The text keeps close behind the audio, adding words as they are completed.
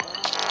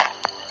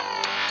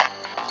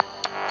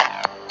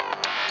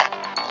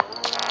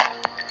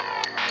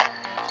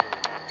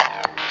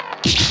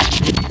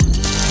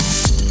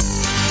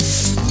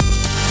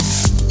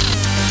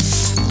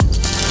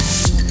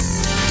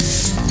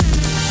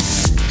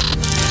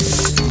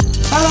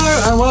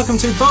Hello and welcome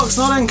to Box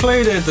Not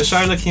Included, the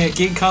show looking at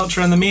geek culture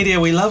and the media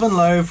we love and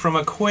loathe from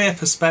a queer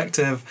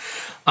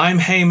perspective. I'm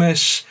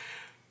Hamish,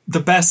 the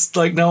best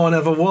like no one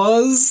ever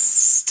was.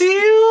 Still?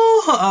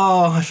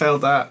 Oh, I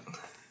failed that.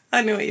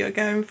 I knew what you were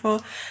going for.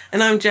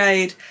 And I'm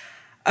Jade,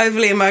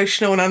 overly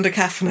emotional and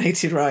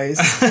under-caffeinated Rose.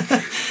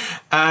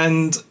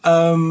 And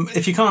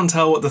if you can't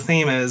tell what the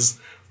theme is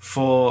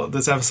for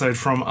this episode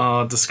from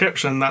our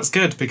description, that's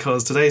good,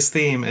 because today's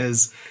theme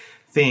is...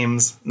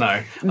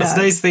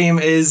 Today's theme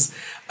is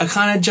a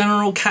kind of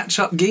general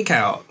catch-up geek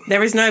out.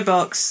 There is no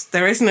box.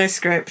 There is no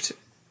script.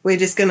 We're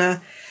just going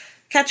to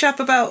catch up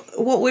about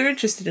what we're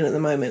interested in at the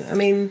moment. I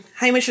mean,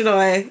 Hamish and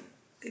I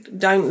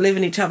don't live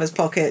in each other's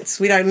pockets.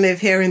 We don't live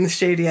here in the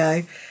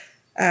studio.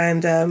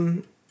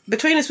 And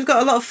between us, we've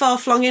got a lot of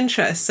far-flung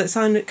interests. So it's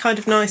kind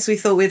of nice. We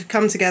thought we'd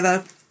come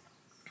together,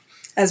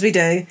 as we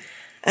do,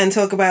 and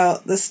talk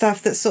about the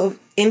stuff that's sort of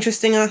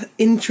interesting us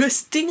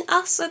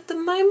at the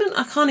moment.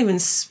 I can't even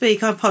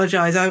speak. I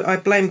apologise. I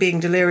blame being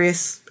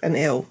delirious and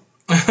ill.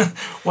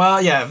 Well,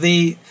 yeah,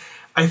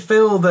 I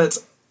feel that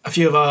a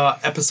few of our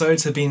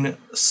episodes have been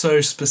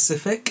so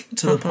specific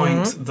to the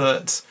point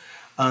that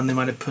they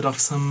might have put off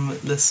some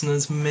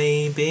listeners,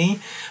 maybe.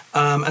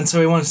 And so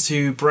we wanted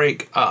to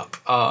break up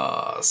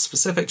our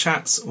specific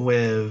chats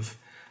with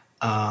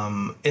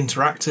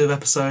interactive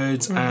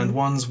episodes and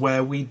ones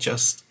where we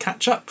just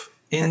catch up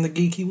in the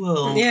geeky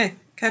world. Yeah,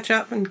 catch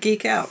up and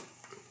geek out.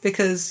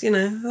 Because, you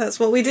know, that's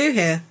what we do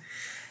here.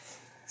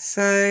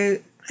 So,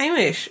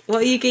 Hamish,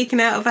 what are you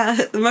geeking out about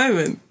at the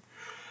moment?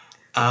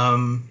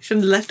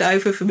 Shouldn't have left it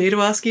open for me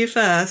to ask you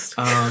first.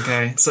 Oh,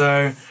 okay.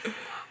 So,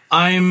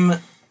 I'm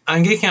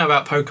geeking out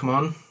about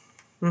Pokemon.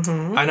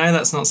 Mm-hmm. I know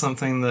that's not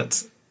something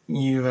that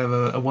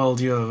a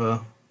world you've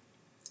ever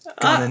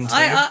gone into.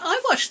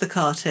 I watched the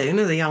cartoon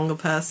as a younger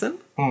person.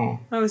 Oh.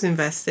 I was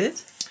invested.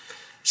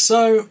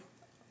 So,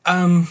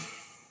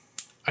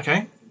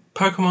 okay.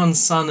 Pokemon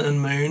Sun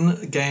and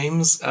Moon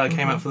games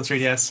came out for the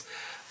 3DS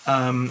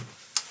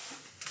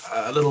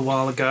a little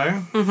while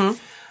ago. Mm-hmm.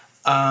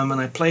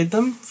 And I played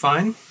them,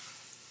 fine.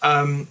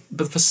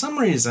 But for some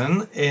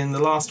reason, in the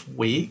last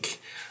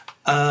week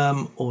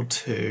or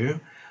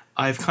two,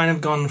 I've kind of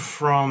gone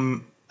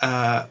from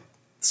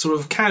sort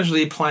of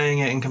casually playing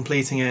it and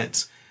completing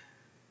it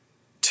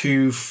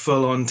to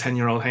full-on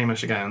 10-year-old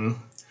Hamish again.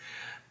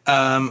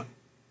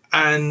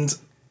 And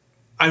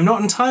I'm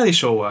not entirely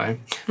sure why.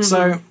 Mm-hmm.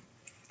 So,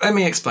 let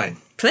me explain.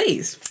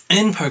 Please.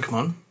 In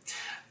Pokemon,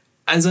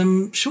 as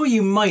I'm sure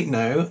you might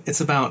know,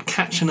 it's about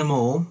catching them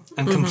all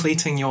and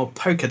completing your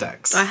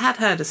Pokedex. I had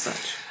heard of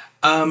such.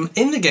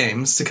 In the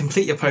games, to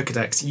complete your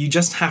Pokedex, you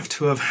just have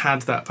to have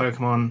had that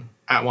Pokemon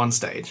at one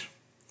stage.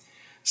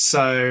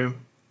 So,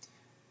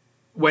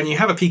 when you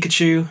have a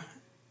Pikachu,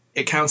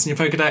 it counts in your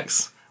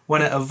Pokedex.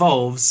 When it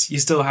evolves, you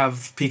still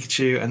have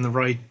Pikachu and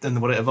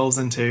what it evolves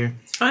into.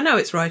 I know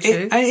it's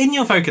Raichu. In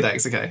your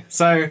Pokedex, okay.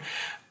 So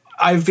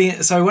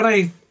when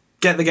I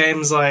get the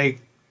games, I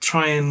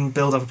try and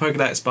build up a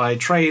Pokedex by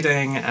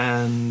trading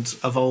and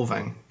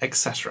evolving,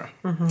 etc.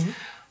 Mm-hmm.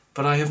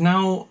 But I have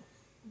now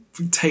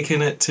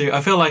taken it to...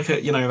 I feel like,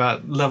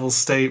 that level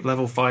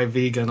 5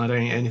 vegan, I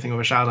don't eat anything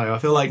with a shadow. I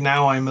feel like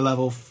now I'm a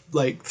level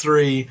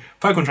 3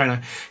 Pokemon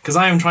trainer, because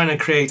I am trying to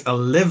create a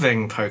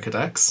living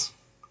Pokedex,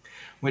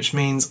 which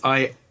means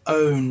I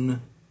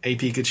own a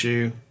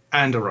Pikachu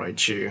and a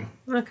Raichu.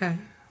 Okay.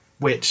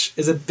 Which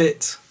is a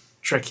bit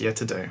trickier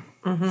to do.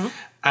 Mm-hmm.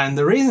 And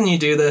the reason you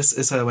do this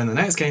is so when the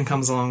next game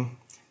comes along,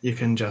 you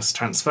can just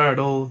transfer it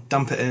all,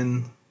 dump it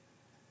in,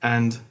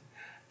 and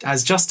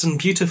as Justin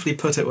beautifully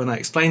put it when I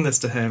explained this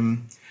to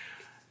him,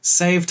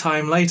 save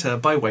time later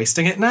by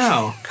wasting it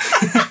now.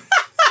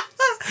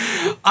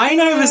 I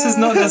know this is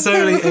not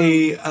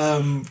necessarily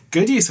a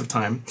good use of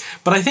time,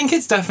 but I think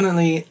it's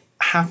definitely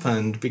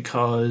happened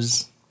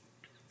because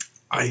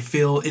I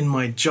feel in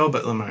my job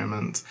at the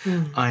moment,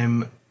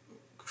 I'm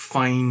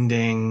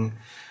finding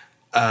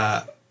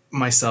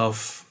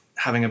myself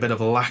having a bit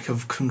of a lack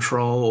of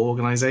control or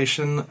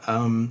organisation.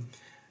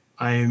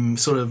 I'm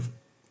sort of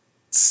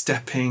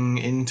stepping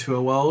into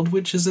a world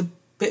which is a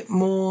bit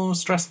more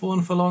stressful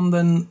and full-on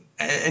than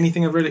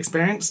anything I've really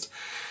experienced.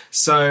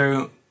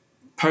 So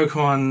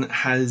Pokemon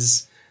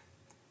has,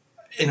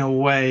 in a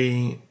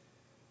way,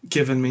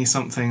 given me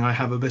something I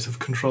have a bit of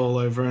control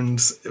over,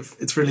 and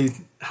it's really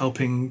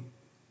helping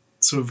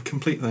sort of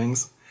complete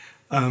things.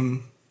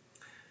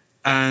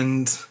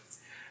 And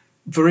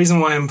the reason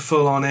why I'm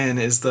full on in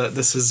is that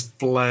this has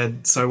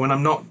bled. So when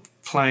I'm not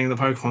playing the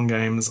Pokemon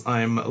games,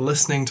 I'm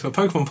listening to a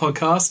Pokemon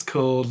podcast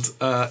called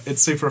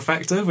It's Super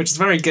Effective, which is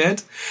very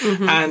good.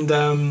 Mm-hmm.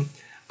 And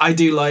I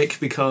do like,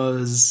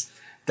 because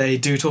they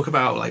do talk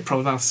about like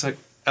problematic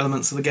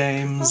elements of the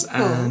games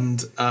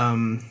and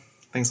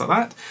things like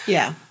that.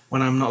 Yeah.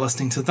 When I'm not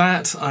listening to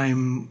that,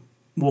 I'm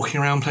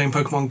walking around playing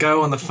Pokemon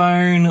Go on the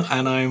phone,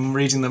 and I'm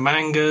reading the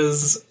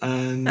mangas.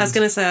 And I was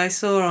going to say, I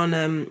saw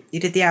on you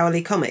did the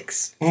hourly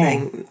comics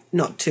thing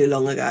not too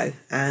long ago,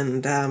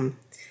 and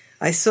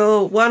I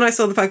saw the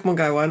Pokemon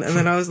Go one, and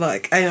then I was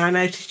like, I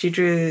noticed you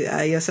drew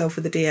yourself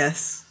with the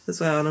DS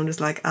as well, and I'm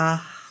just like,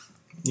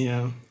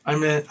 Yeah. I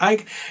mean,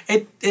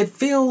 it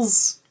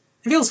feels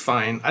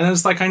fine. And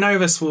it's like, I know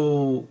this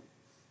will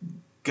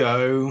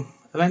go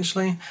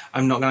eventually.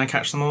 I'm not going to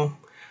catch them all.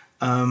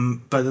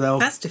 But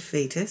That's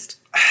defeatist.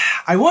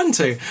 I want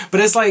to, but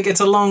it's like,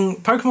 it's a long...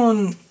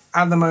 Pokemon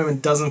at the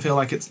moment doesn't feel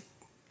like it's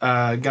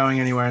going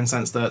anywhere, in the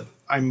sense that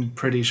I'm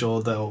pretty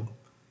sure they'll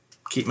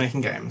keep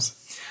making games.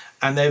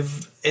 And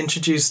they've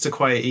introduced a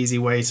quite easy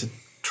way to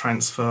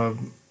transfer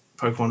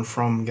Pokemon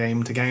from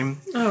game to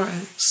game. All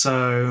right.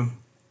 So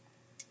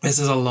this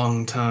is a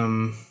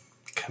long-term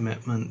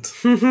commitment,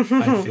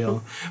 I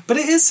feel. But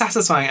it is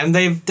satisfying, and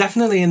they've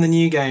definitely, in the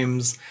new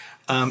games,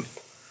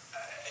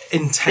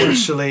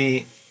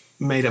 intentionally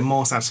made it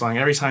more satisfying.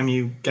 Every time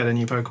you get a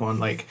new Pokemon,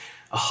 like,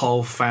 a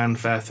whole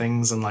fanfare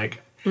things, and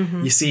like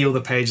you see all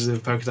the pages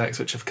of Pokedex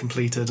which have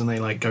completed, and they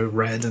like go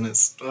red, and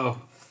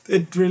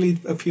it really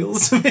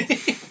appeals to me.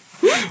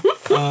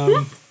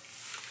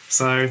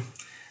 So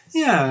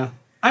yeah,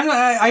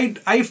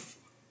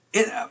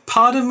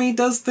 part of me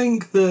does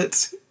think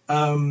that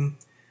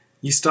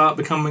you start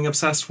becoming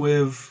obsessed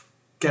with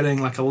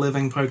getting like a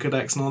living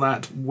Pokedex and all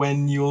that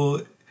when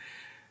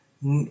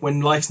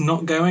life's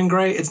not going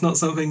great. It's not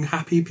something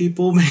happy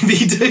people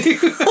maybe do.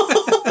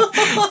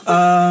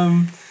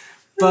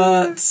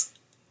 But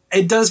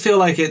it does feel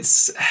like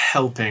it's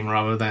helping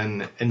rather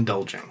than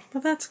indulging.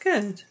 Well, that's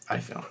good. I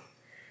feel.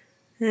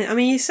 I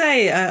mean, you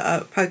say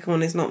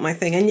Pokemon is not my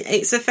thing, and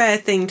it's a fair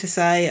thing to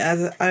say.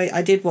 As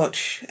I did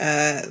watch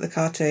the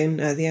cartoon,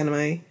 the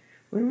anime,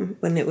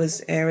 when it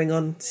was airing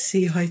on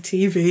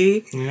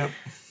CITV. Yep.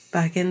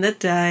 Back in the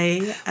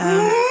day.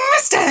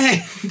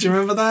 Misty! Do you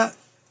remember that?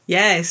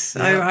 Yes,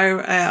 yeah.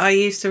 I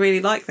used to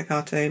really like the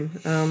cartoon,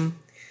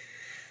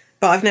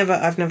 but I've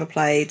never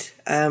played.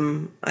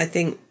 I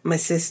think my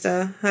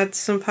sister had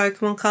some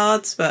Pokemon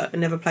cards, but I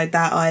never played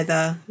that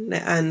either,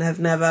 and have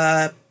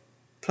never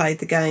played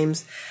the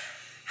games.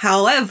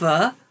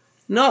 However,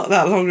 not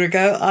that long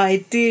ago,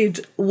 I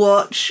did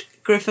watch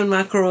Griffin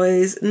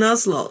McElroy's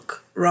Nuzlocke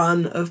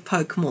run of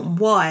Pokemon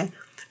Y,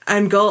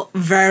 and got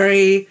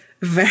very,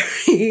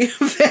 very,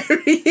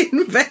 very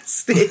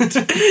invested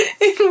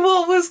in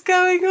what was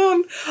going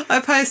on. I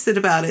posted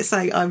about it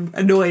saying I'm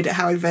annoyed at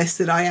how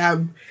invested I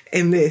am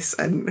in this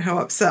and how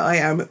upset I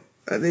am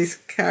at this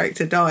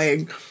character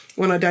dying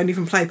when I don't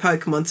even play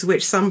Pokemon, to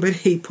which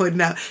somebody pointed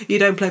out, you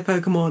don't play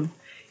Pokemon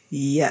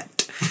yet.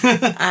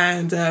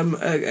 And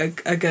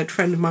a good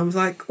friend of mine was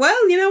like, well,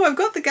 I've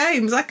got the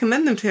games, I can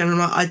lend them to you. And I'm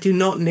like, I do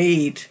not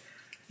need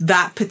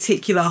that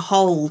particular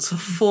hole to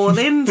fall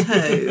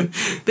into,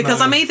 because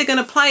no. I'm either going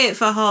to play it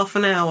for half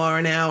an hour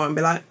and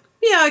be like,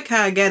 yeah, okay,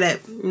 I get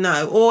it.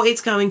 No, or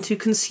it's going to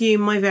consume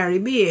my very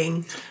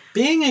being.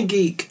 Being a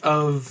geek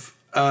of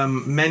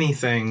many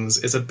things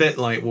is a bit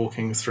like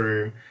walking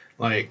through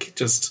like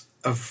just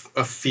a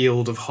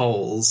field of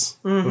holes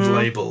with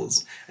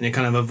labels, and you're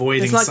kind of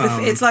avoiding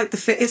some. It's like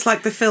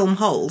the film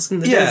holes in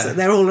the desert.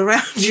 They're all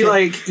around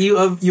you.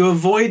 You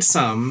avoid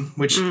some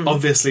which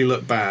obviously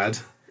look bad.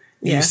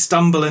 You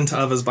stumble into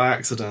others by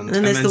accident,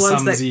 and then there's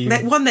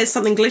there's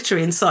something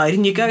glittery inside,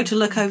 and you go to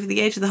look over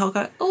the edge of the hole,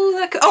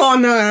 oh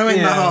no, I'm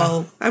in the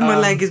hole, and my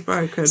leg is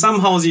broken.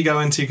 Some holes you go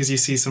into because you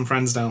see some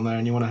friends down there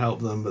and you want to help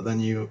them, but then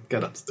you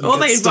get up.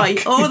 They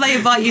invite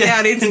you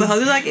down into the hole.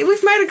 They're like,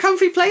 we've made a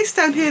comfy place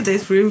down here.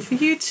 There's room for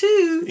you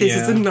too. This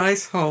is a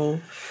nice hole.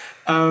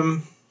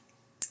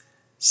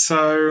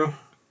 So,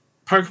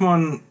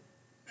 Pokemon.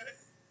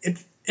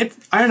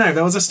 I don't know,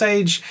 there was a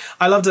stage,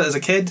 I loved it as a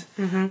kid.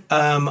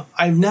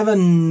 I've never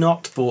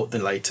not bought the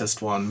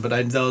latest one, but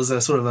there was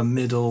a sort of a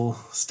middle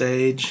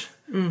stage,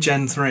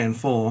 Gen 3 and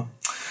 4,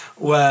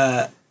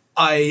 where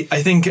I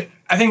think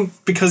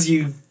because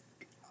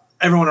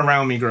everyone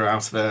around me grew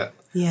out of it,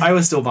 I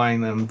was still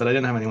buying them, but I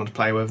didn't have anyone to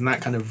play with, and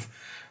that kind of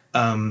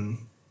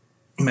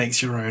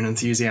makes your own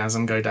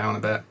enthusiasm go down a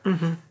bit.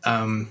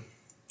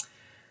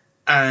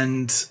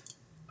 And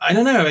I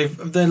don't know,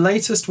 the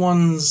latest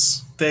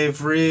ones,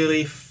 they've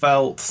really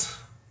felt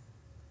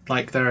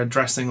like they're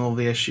addressing all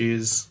the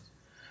issues.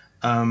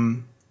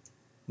 Nintendo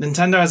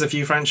has a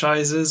few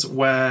franchises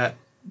where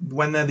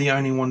when they're the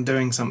only one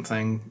doing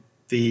something,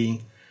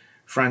 the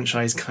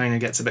franchise kind of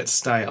gets a bit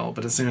stale,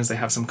 but as soon as they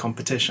have some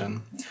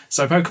competition.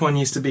 So Pokemon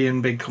used to be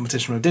in big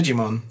competition with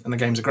Digimon, and the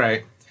games are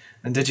great.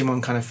 And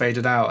Digimon kind of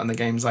faded out, and the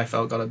games I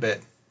felt got a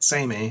bit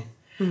samey.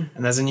 And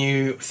there's a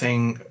new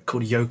thing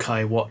called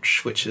Yokai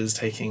Watch, which is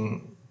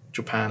taking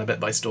Japan a bit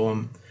by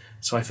storm.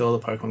 So I feel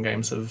the Pokemon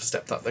games have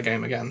stepped up the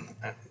game again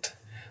and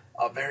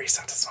are very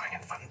satisfying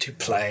and fun to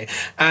play.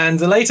 And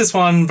the latest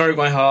one broke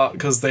my heart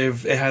because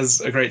it has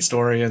a great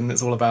story and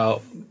it's all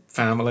about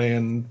family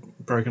and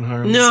broken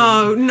homes.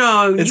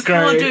 No, it's you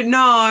great. Can't do it.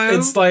 No.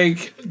 It's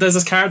like there's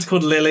this character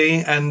called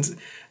Lily, and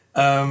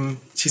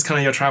she's kind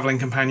of your traveling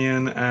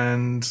companion,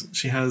 and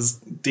she has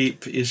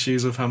deep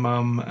issues with her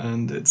mum,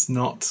 and it's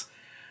not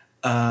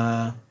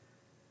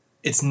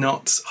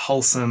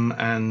wholesome,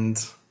 and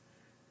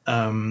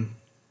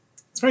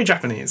it's very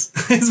Japanese.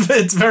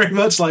 It's very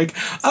much like,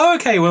 oh,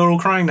 okay, we're all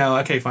crying now.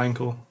 Okay, fine,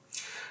 cool.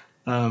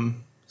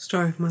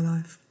 Story of my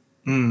life.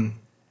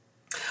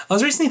 I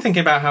was recently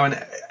thinking about how I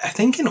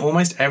think in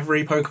almost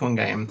every Pokemon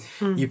game,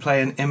 you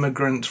play an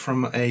immigrant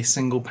from a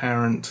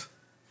single-parent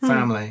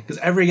family. Because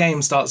every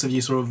game starts with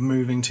you sort of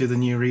moving to the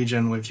new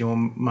region with your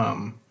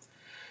mum.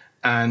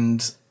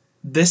 And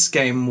this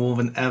game, more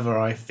than ever,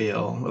 I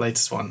feel, the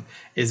latest one,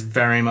 is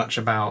very much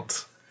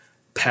about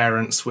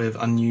parents with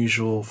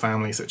unusual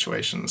family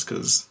situations.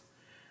 Because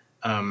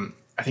I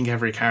think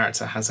every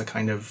character has a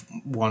kind of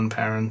one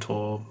parent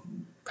or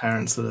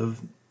parents that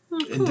have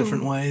in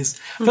different ways.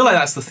 I feel like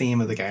that's the theme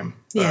of the game.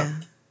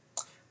 Yeah.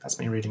 That's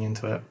me reading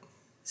into it.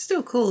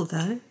 Still cool,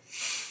 though.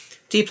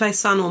 Do you play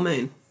Sun or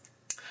Moon?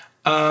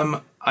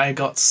 I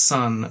got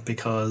Sun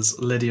because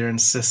Lydia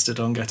insisted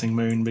on getting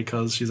Moon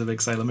because she's a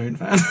big Sailor Moon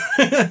fan.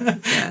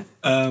 Yeah.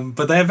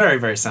 But they're very,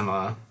 very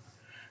similar.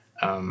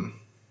 I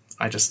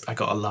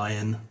got a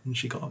lion and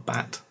she got a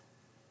bat.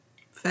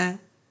 Fair.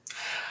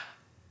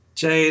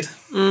 Jade,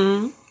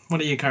 what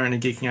are you currently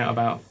geeking out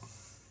about?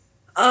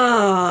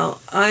 Oh,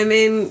 I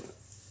mean,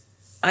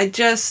 I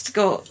just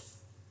got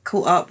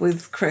caught up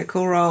with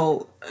Critical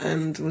Role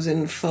and was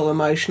in full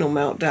emotional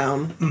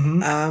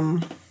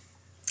meltdown.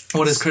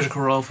 What is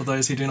Critical Role for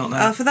those who do not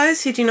know? For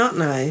those who do not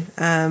know,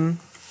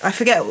 I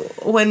forget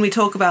when we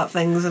talk about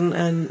things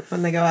and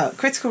when they go out.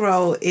 Critical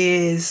Role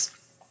is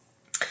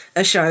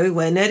a show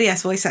where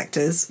nerdy-ass voice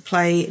actors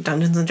play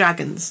Dungeons &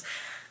 Dragons.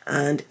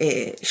 And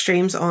it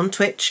streams on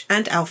Twitch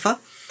and Alpha.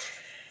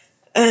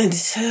 And,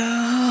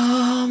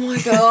 oh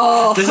my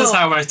god. This is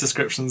how most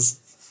descriptions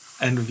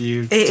end with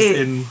you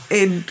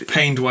in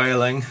pained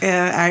wailing.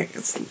 Yeah,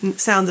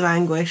 sounds of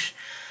anguish.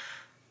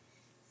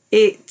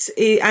 I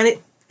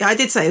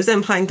did say it was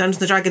them playing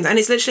Dungeons & Dragons, and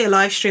it's literally a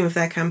live stream of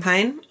their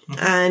campaign.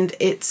 And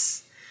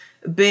it's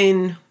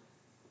been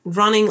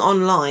running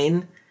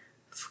online.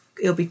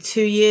 It'll be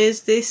 2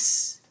 years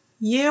this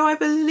year, I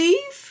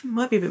believe.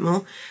 Might be a bit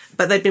more.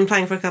 But they'd been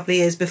playing for a couple of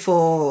years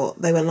before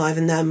they went live,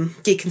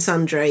 and Geek and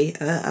Sundry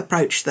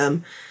approached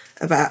them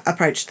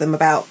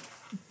about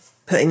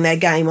putting their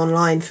game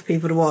online for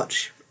people to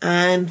watch.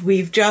 And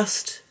we've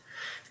just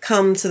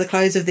come to the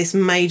close of this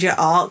major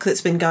arc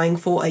that's been going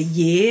for a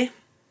year.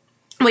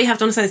 What you have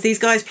to understand is these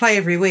guys play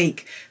every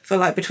week for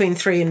like between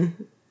 3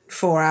 and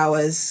 4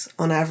 hours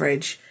on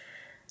average.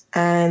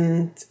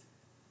 And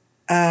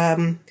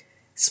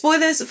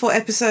spoilers for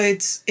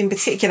episodes in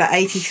particular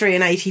 83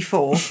 and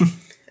 84.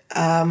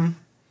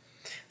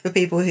 For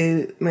people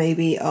who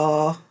maybe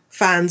are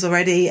fans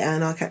already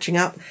and are catching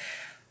up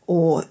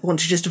or want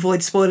to just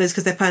avoid spoilers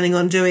because they're planning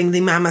on doing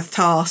the mammoth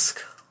task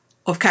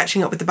of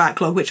catching up with the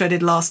backlog, which I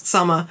did last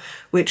summer,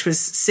 which was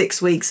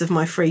 6 weeks of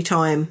my free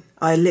time.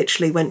 I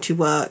literally went to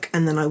work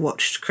and then I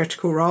watched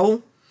Critical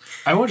Role.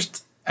 I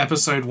watched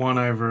episode 1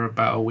 over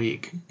about a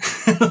week.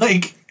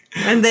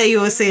 And there you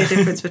will see a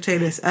difference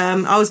between us.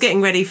 I was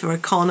getting ready for a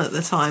con at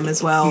the time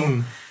as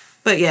well.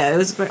 But yeah, it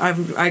was.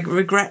 I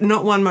regret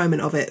not one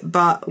moment of it.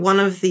 But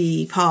one of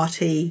the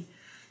party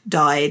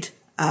died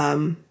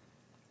and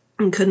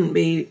couldn't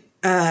be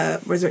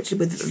resurrected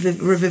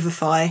with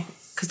Revivify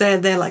because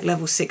they're like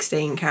level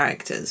 16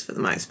 characters for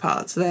the most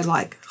part, so they're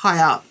like high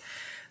up.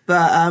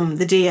 But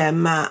the DM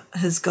Matt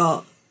has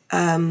got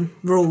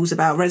rules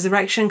about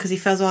resurrection because he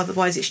feels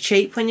otherwise it's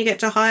cheap when you get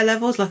to higher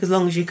levels. Like as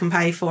long as you can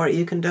pay for it,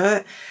 you can do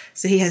it.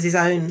 So he has his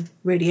own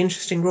really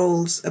interesting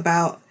rules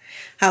about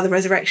how the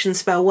resurrection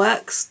spell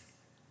works.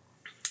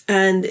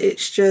 And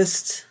it's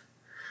just,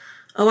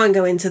 I won't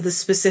go into the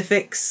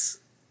specifics,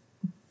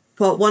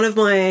 but one of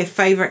my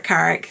favourite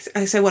characters,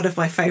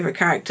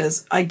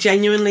 I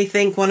genuinely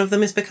think one of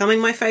them is becoming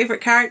my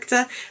favourite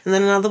character, and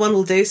then another one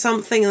will do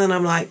something, and then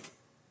I'm like,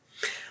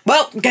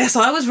 well, guess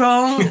I was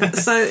wrong.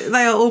 So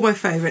they are all my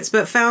favourites,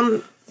 but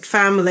found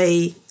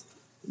family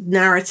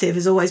narrative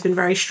has always been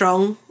very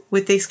strong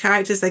with these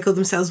characters. They call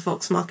themselves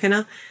Vox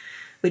Machina,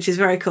 which is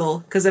very cool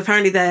because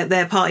apparently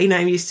their party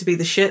name used to be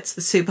the Shits, the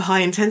super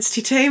high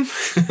intensity team.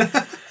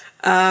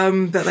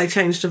 But they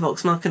changed to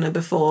Vox Machina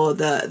before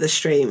the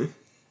stream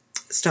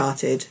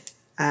started,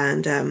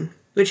 and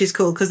which is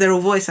cool because they're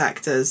all voice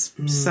actors,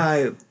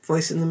 so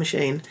voicing the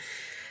machine.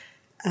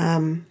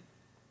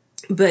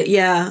 But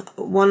yeah,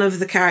 one of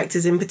the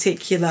characters in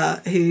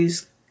particular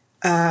whose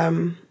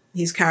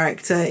his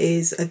character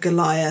is a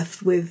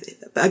Goliath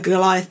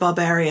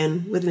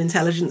barbarian with an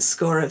intelligence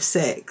score of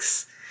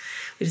 6.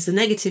 It is a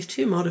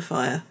 -2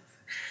 modifier.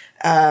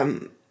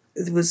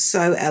 It was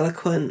so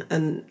eloquent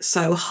and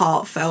so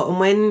heartfelt. And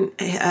when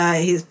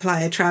his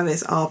player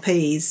Travis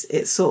RPs,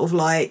 it's sort of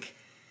like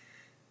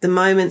the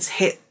moments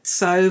hit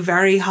so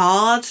very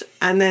hard.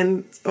 And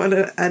then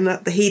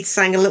he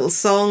sang a little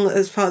song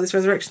as part of this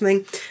resurrection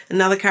thing.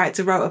 Another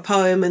character wrote a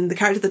poem, and the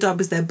character that died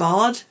was their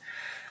bard.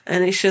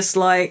 And it's just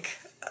like,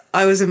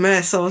 I was a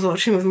mess. I was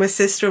watching with my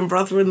sister and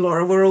brother-in-law,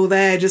 and we're all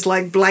there, just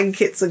like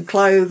blankets and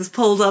clothes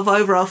pulled up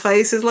over our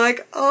faces,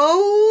 like,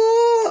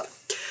 oh.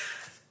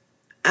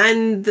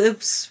 And the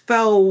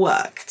spell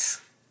worked.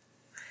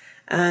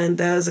 And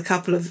there was a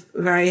couple of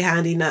very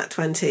handy nat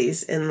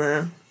 20s in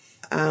there.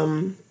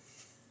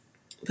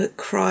 But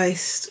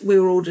Christ, we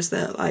were all just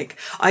there, like,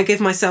 I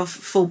give myself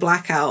full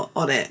blackout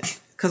on it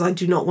because I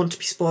do not want to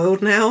be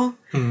spoiled now.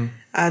 And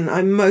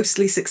I'm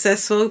mostly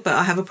successful, but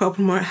I have a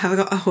problem where I have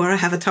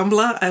a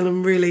Tumblr, and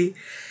I'm really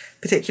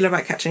particular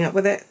about catching up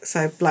with it.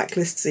 So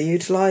blacklists are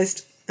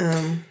utilised.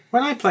 When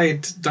I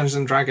played Dungeons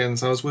and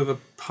Dragons, I was with a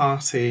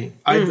party.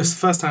 It was the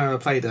first time I ever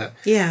played it.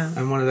 Yeah.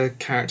 And one of the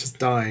characters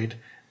died,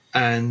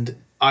 and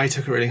I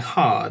took it really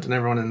hard, and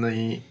everyone in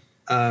the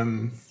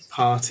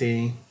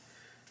party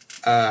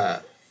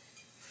were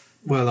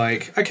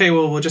like, okay,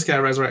 well, we'll just get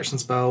a resurrection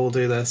spell, we'll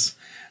do this.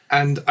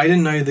 And I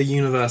didn't know the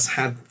universe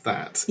had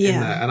that in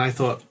there. And I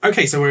thought,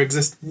 okay, so we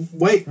exist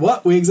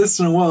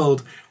in a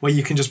world where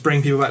you can just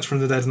bring people back from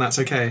the dead and that's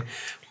okay.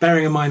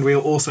 Bearing in mind, we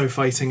were also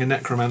fighting a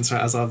necromancer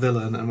as our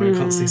villain, and we were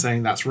constantly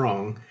saying that's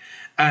wrong.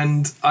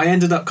 And I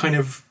ended up kind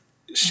of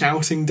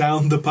shouting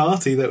down the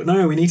party that,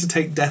 no, we need to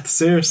take death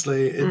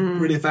seriously. It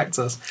really affects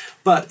us.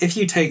 But if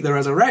you take the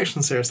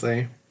resurrection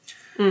seriously,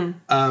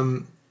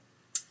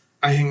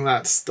 I think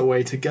that's the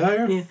way to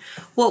go. Yeah.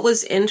 What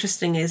was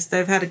interesting is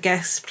they've had a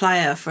guest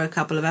player for a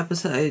couple of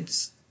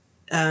episodes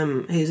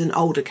who's an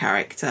older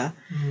character,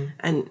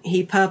 and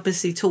he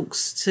purposely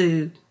talks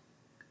to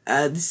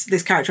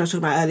this character I was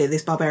talking about earlier,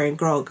 this barbarian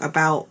Grog,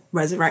 about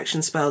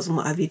resurrection spells and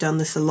what have you done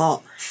this a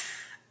lot.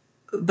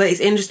 But it's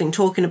interesting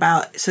talking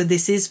about, so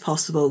this is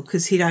possible,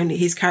 because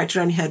his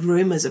character only heard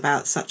rumours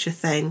about such a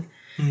thing,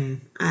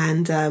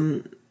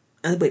 and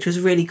which was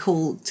really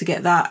cool to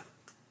get that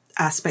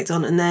aspect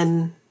on. And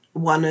then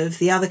one of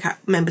the other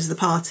members of the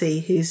party,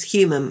 who's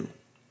human,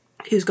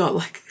 who's got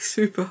like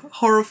super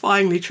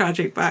horrifyingly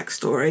tragic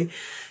backstory,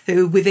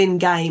 who within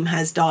game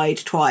has died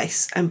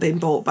twice and been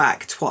brought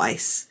back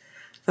twice.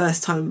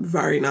 First time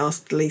very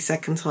nastily,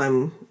 second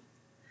time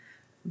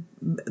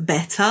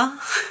better.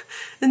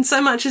 And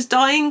so much as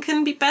dying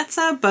can be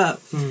better,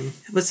 but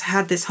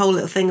had this whole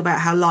little thing about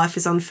how life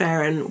is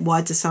unfair and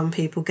why do some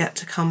people get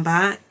to come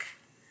back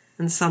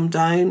and some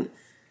don't.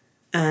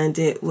 And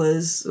it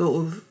was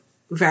sort of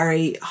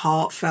very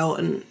heartfelt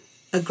and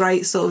a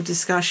great sort of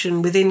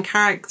discussion within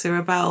character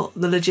about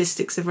the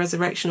logistics of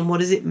resurrection and what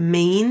does it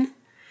mean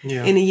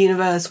in a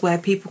universe where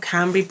people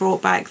can be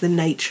brought back, the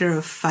nature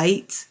of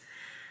fate.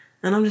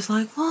 And I'm just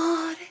like,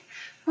 what?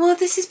 Well,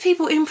 this is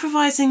people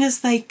improvising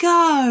as they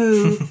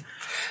go.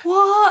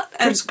 What?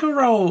 Critical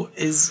Role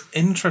is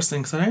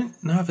interesting because I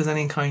don't know if there's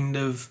any kind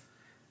of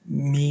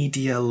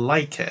media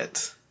like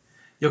it.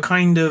 You're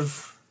kind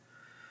of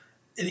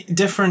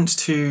different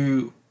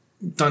to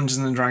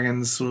Dungeons and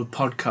Dragons sort of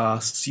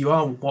podcasts. You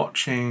are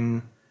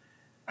watching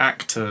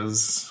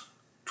actors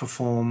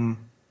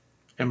perform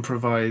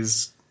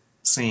improvised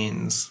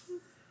scenes,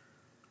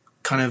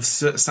 kind of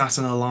sat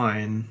in a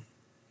line.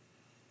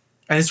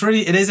 And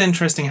it is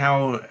interesting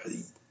how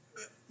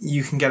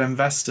you can get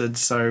invested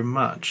so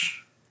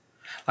much.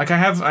 Like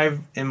I've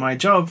in my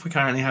job, we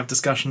currently have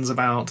discussions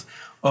about,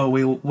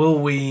 will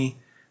we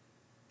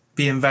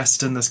be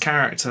invested in this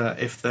character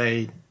if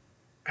they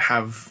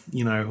have,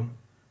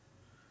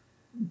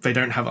 they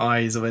don't have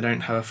eyes or they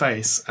don't have a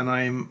face. And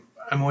I'm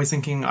always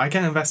thinking, I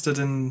get invested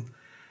in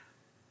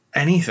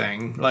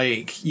anything.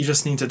 Like, you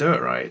just need to do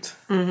it right.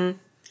 No,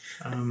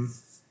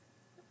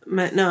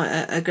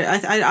 I agree.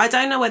 I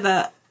don't know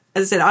whether,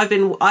 as I said, I've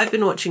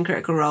been watching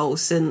Critical Role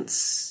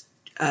since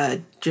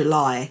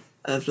July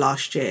of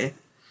last year,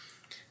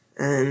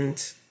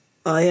 and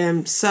I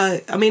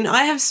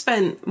have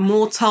spent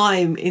more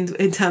time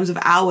in terms of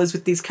hours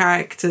with these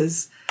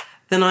characters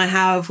than I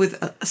have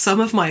with some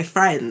of my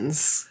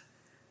friends,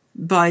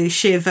 by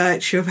sheer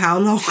virtue of how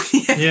long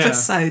the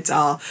episodes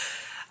are.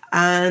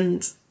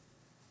 And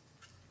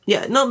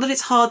not that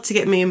it's hard to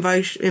get me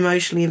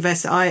emotionally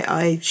invested.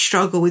 I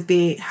struggle with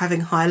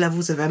having high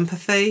levels of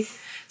empathy,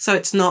 so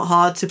it's not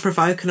hard to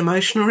provoke an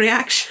emotional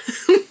reaction,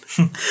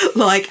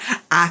 like,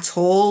 at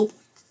all.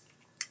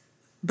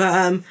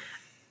 But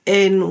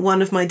in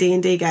one of my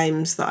D&D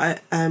games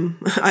that I'm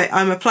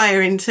a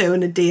player in 2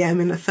 and a DM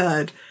in a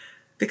 3rd,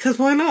 because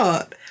why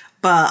not?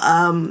 But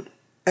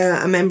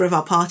a member of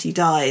our party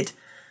died.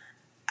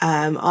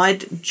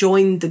 I'd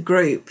joined the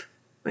group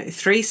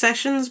 3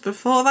 sessions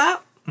before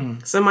that.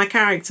 So my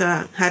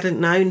character hadn't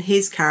known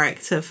his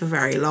character for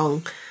very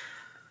long.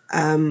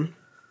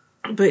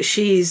 But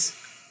she's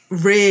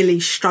really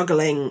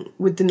struggling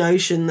with the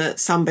notion that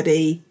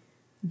somebody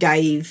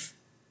gave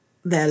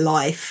their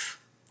life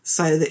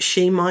so that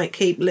she might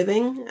keep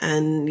living.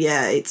 And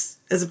it's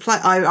as a play,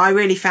 I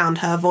really found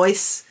her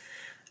voice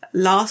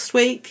last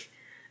week.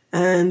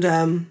 And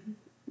I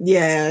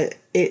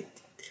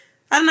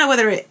don't know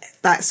whether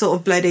that sort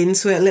of bled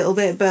into it a little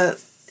bit,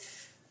 but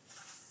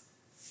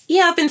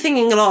I've been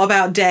thinking a lot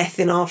about death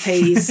in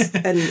RPs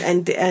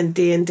and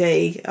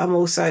D&D. I'm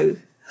also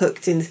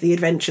hooked into the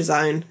Adventure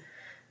Zone,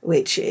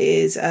 which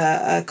is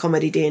a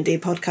comedy D&D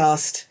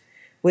podcast,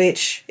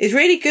 which is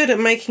really good at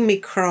making me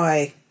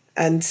cry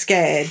and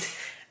scared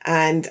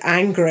and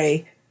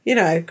angry.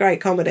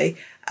 Great comedy.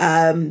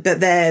 But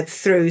they're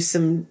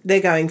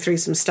going through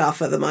some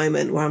stuff at the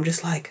moment where I'm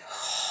just like,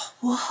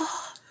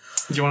 what?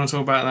 Do you want to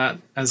talk about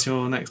that as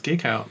your next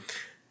Geek Out?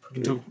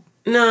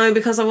 No,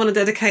 because I want to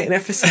dedicate an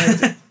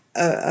episode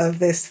of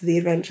this to the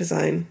Adventure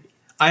Zone.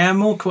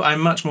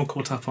 I'm much more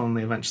caught up on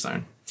the Adventure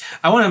Zone.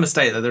 I want to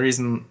mistake that the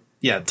reason,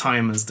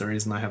 time is the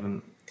reason I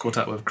haven't caught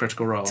up with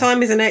Critical Role.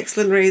 Time is an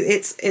excellent reason.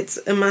 It's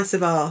a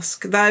massive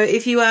ask. Though,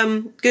 if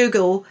you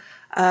Google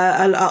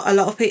a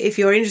lot of people, if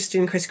you're interested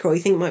in Critical Role,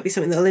 you think it might be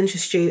something that'll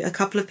interest you. A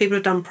couple of people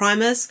have done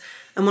primers,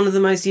 and one of the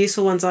most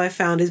useful ones I've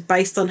found is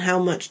based on how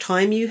much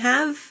time you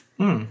have.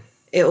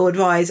 It will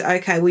advise,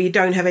 okay, well, you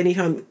don't have any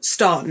time.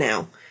 Start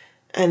now.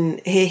 And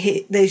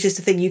here, there's just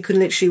a thing you can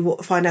literally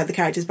find out the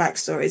characters'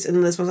 backstories.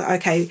 And there's one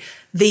like, okay,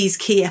 these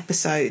key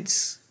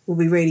episodes will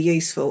be really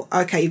useful.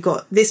 Okay, you've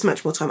got this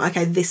much more time.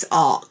 Okay, this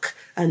arc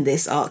and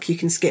this arc, you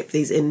can skip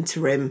these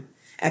interim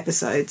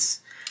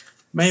episodes.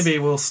 Maybe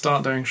we'll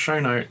start doing show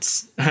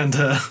notes and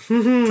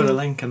put a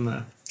link in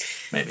there.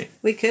 Maybe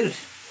we could.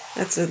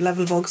 That's a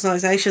level of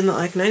organisation that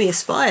I can only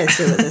aspire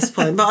to at this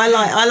point. But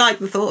I like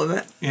the thought of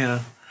it.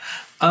 Yeah.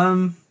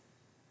 Am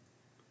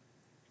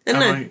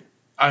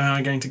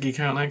I going to geek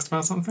out next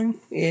about something?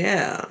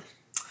 Yeah.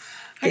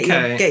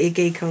 Okay. Get your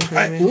geek on.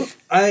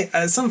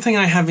 Something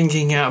I have been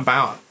geeking out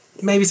about.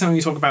 Maybe something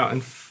we talk about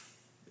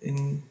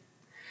in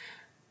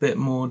a bit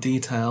more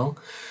detail.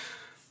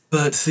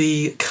 But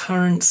the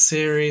current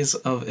series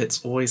of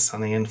It's Always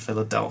Sunny in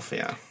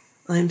Philadelphia.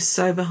 I'm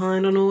so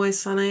behind on Always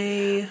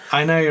Sunny.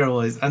 I know you're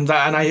always... And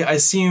I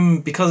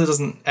assume because it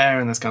doesn't air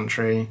in this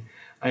country,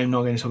 I'm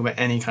not going to talk about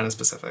any kind of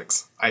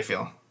specifics, I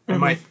feel. I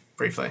might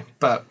briefly.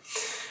 But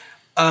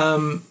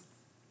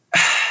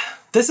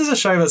this is a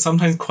show that's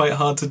sometimes quite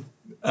hard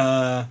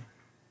to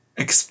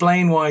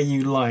explain why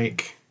you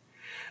like.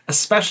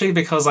 Especially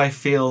because I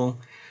feel,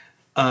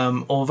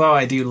 although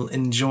I do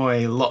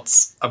enjoy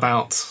lots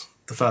about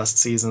the first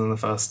season and the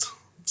first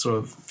sort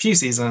of few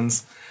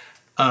seasons,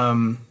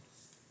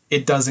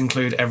 it does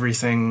include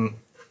everything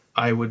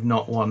I would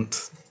not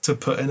want to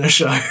put in a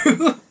show.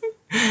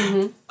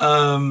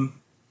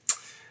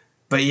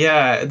 But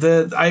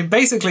yeah, I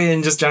basically,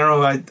 in just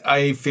general,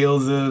 I feel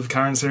the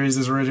current series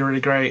is really, really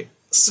great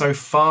so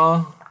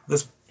far.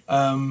 This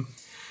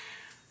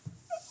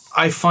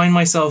I find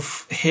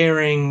myself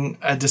hearing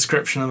a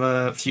description of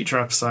a future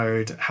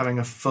episode, having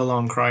a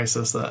full-on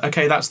crisis that,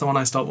 okay, that's the one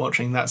I stopped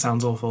watching, that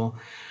sounds awful.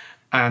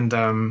 And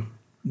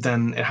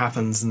then it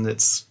happens and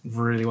it's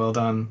really well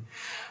done.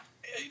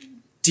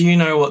 Do you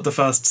know what the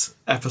first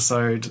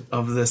episode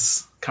of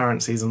this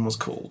current season was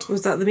called?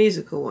 Was that the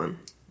musical one?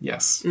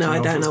 Yes. No, I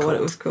don't know what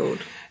it was called.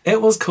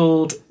 It was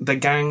called The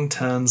Gang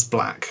Turns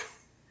Black.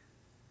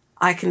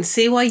 I can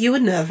see why you were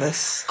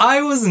nervous.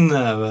 I was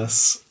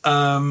nervous.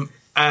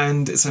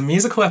 And it's a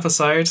musical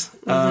episode.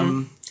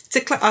 I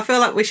feel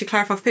like we should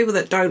clarify for people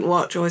that don't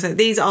watch, always say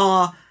these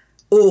are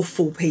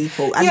awful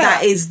people, and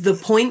that is the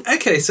point.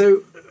 Okay,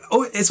 so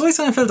It's Always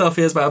Sunny in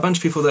Philadelphia is about a bunch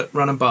of people that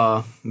run a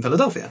bar in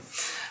Philadelphia.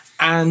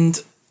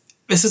 And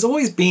this has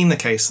always been the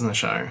case in the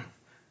show.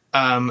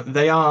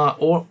 They are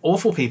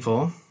awful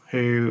people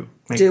who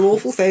do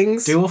awful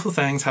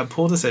things, have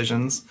poor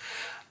decisions.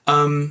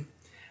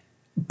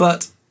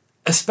 But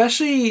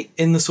especially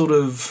in the sort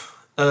of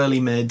early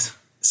mid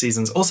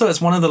seasons. Also,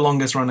 it's one of the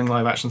longest running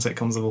live action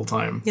sitcoms of all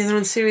time. Yeah, they're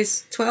on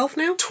series 12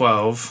 now?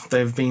 12.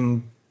 They've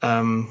been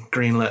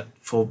greenlit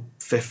for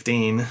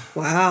 15.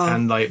 Wow.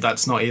 And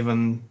that's not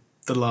even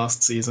the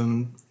last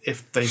season,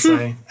 if they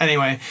say.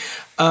 Anyway,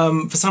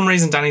 for some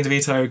reason, Danny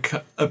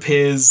DeVito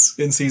appears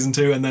in season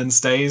 2 and then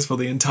stays for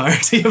the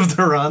entirety of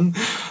the run.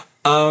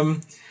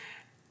 And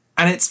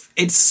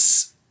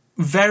it's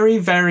very,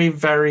 very,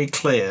 very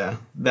clear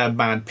they're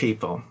bad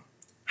people.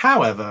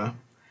 However,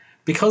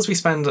 because we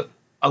spend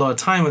a lot of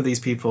time with these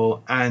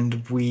people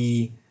and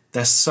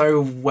they're so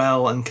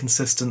well and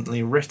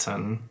consistently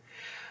written,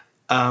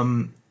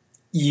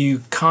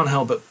 you can't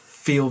help but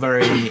feel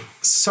very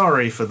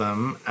sorry for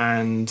them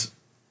and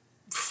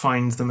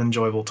find them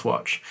enjoyable to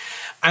watch.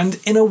 And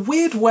in a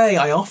weird way,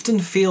 I often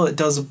feel it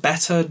does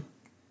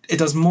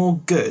more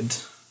good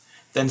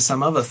than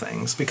some other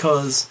things,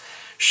 because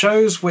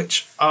shows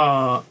which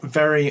are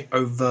very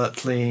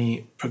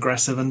overtly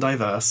progressive and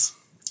diverse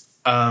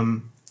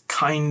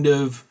kind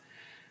of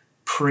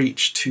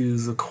preach to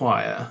the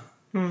choir.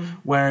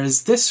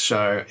 Whereas this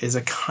show is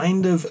a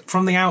kind of,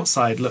 from the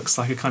outside, looks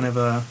like a kind of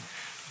a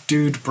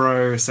dude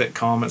bro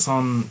sitcom. It's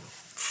on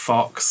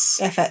Fox.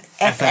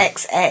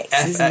 FXX.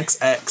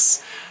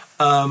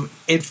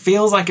 It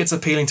feels like it's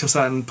appealing to a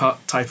certain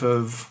type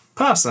of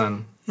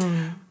person.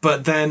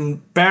 But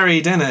then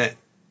buried in it,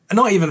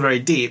 not even very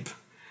deep,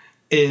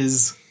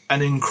 is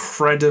an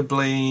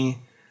incredibly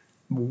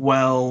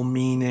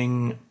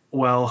well-meaning,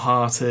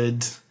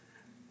 well-hearted,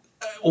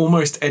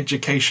 almost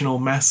educational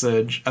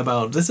message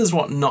about this is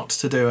what not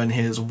to do and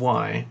here's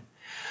why.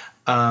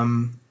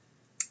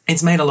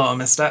 It's made a lot of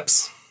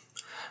missteps,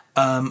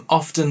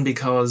 often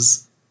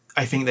because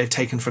I think they've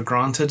taken for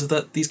granted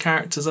that these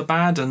characters are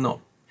bad, and not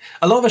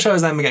a lot of the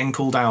shows then are getting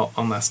called out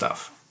on their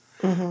stuff.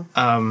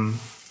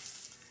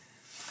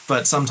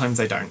 But sometimes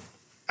they don't,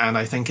 and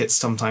I think it's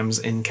sometimes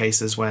in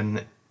cases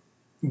when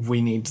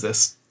we need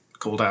this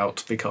called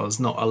out because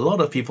not a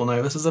lot of people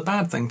know this is a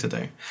bad thing to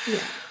do.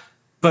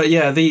 But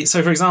yeah,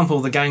 so for example,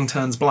 The Gang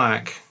Turns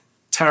Black,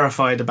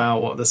 terrified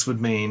about what this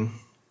would mean,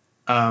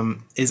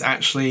 is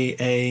actually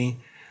a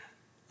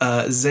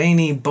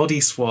zany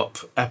body swap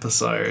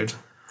episode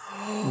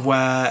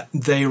where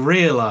they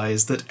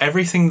realise that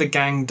everything the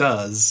gang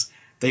does,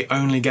 they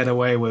only get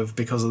away with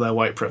because of their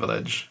white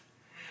privilege.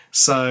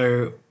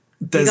 So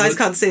you guys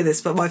can't see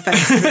this, but my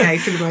face is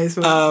aching away as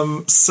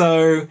well.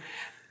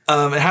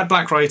 It had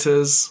black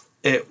writers.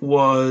 It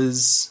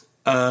was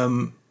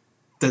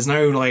there's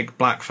no like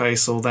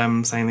blackface or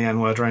them saying the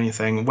N-word or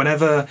anything.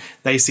 Whenever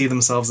they see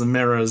themselves in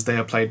mirrors, they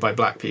are played by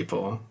black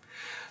people.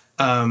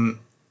 And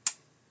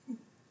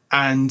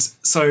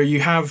so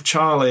you have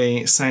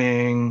Charlie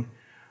saying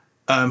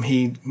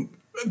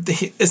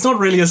it's not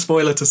really a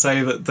spoiler to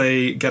say that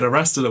they get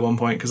arrested at one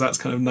point, because that's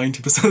kind of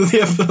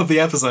 90% of the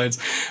episodes.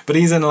 But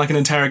he's in like an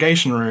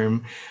interrogation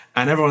room,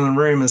 and everyone in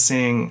the room is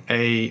seeing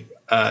a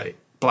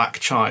black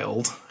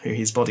child who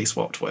he's body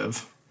swapped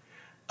with.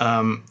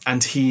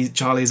 And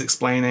Charlie's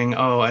explaining,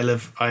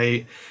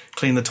 I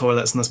clean the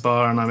toilets in this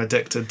bar, and I'm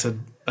addicted to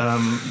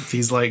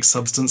these like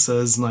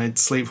substances, and I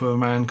sleep with a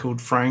man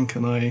called Frank,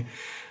 and I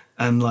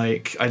don't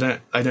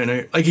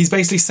know. Like, he's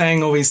basically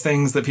saying all these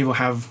things that people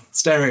have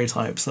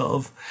stereotypes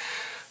of.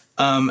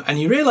 And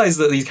you realise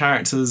that these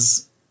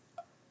characters...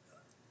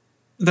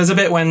 There's a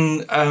bit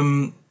when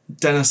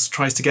Dennis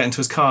tries to get into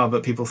his car,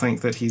 but people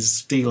think that he's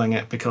stealing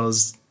it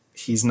because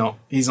he's not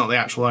the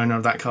actual owner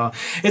of that car.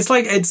 It's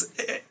like,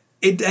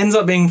 it ends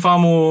up being far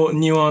more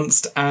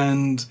nuanced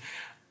and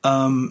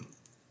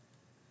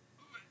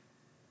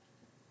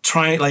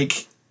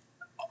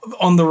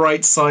on the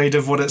right side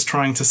of what it's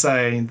trying to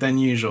say than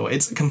usual.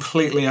 It's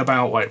completely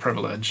about white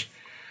privilege.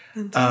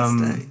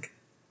 Fantastic.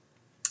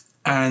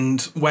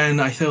 And when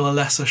I feel a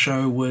lesser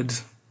show would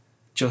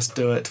just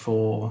do it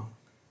for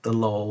the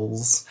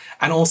lols.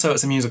 And also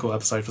it's a musical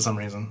episode for some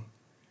reason.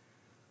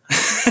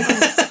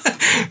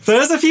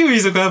 There's a few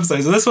musical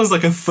episodes, and this one's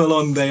like a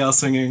full-on they are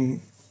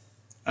singing.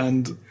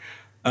 And,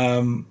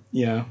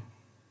 yeah.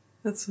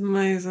 That's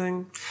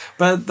amazing.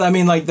 But, I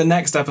mean, like, the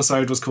next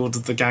episode was called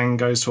The Gang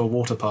Goes to a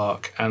Water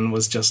Park, and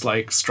was just,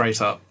 like,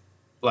 straight up,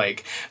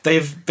 like,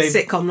 they've...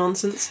 Sitcom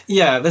nonsense.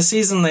 Yeah, this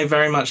season they've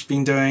very much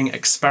been doing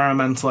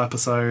experimental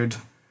episode,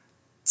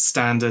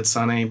 standard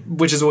Sunny,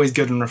 which is always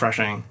good and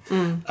refreshing.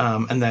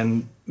 And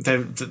then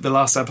the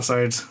last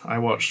episode I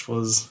watched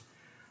was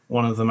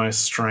one of the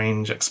most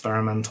strange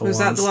experimental ones.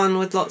 Was that the one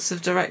with lots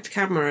of direct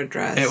camera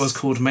address? It was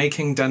called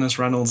Making Dennis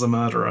Reynolds a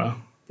Murderer.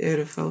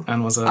 Beautiful.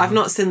 And I've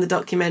not seen the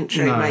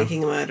documentary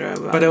Making a Murderer.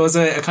 But it was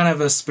a kind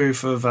of a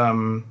spoof of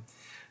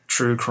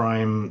true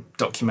crime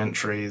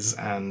documentaries,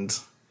 and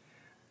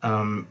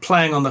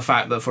playing on the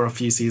fact that for a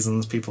few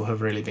seasons people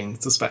have really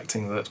been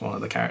suspecting that one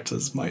of the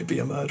characters might be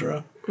a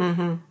murderer.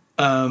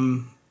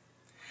 And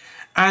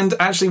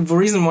actually the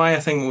reason why I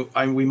think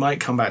we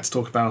might come back to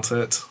talk about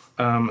it,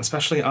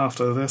 especially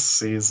after this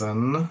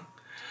season,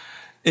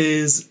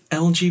 is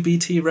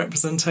LGBT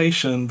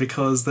representation,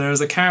 because there is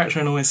a character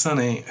in Always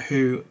Sunny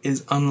who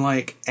is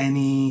unlike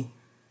any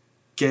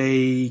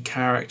gay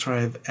character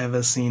I've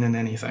ever seen in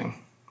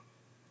anything.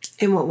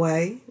 In what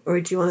way?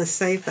 Or do you want to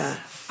save that?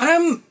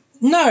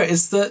 No,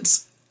 it's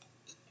that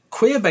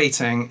queer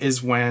baiting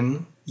is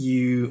when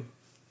you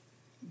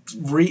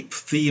reap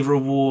the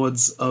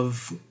rewards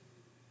of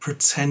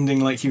pretending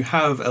like you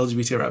have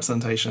LGBT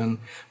representation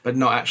but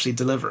not actually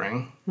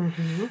delivering.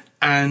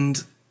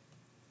 And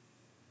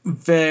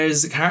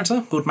there's a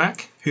character called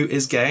Mac who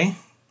is gay,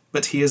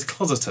 but he is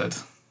closeted.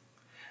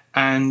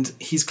 And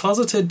he's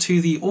closeted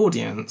to the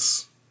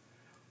audience,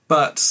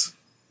 but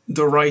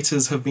the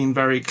writers have been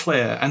very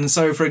clear. And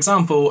so, for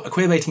example,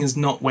 queerbaiting is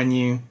not when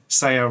you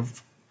say a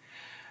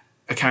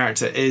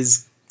character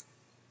is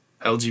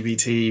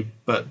LGBT,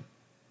 but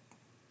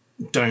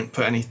don't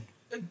put any...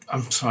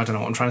 I'm sorry, I don't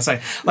know what I'm trying to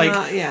say.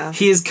 Like,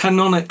 he is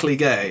canonically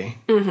gay,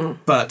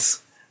 but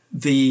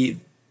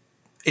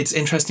it's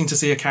interesting to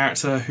see a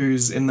character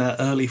who's in their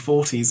early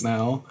 40s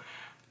now,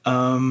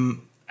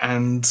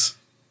 and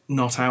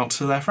not out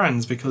to their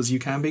friends, because you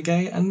can be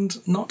gay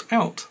and not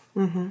out.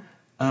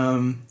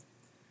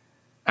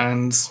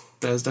 And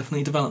there's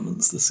definitely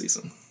developments this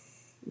season.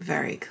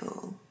 Very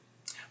cool.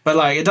 But,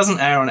 like, it doesn't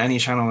air on any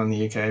channel in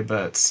the UK,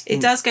 but...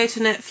 It does go to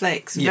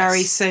Netflix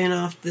very soon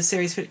after the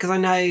series, because I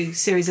know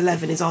Series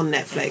 11 is on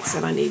Netflix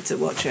and I need to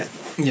watch it.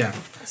 Yeah.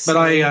 So. But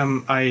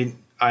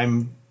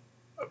I'm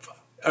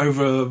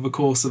over the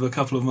course of a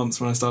couple of months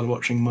when I started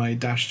watching, my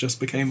dash just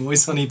became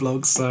Always Sunny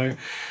blogs, so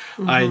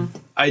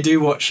I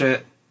do watch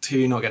it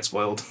to not get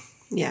spoiled.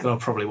 Yeah. But I'll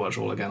probably watch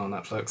all again on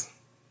Netflix.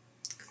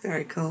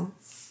 Very cool.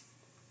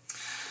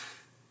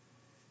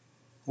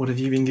 What have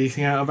you been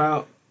geeking out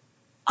about?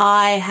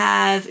 I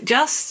have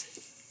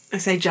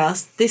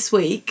this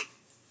week,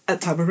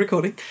 at time of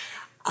recording,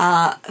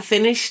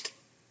 finished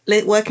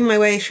working my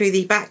way through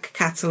the back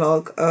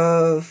catalogue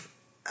of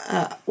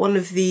one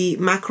of the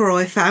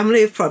McElroy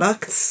family of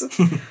products.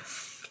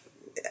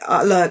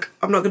 Look,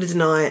 I'm not going to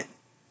deny it.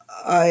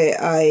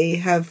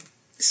 I have...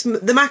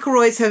 The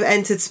McElroys have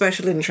entered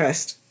special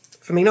interest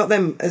for me. Not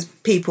them as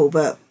people,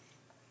 but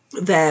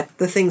the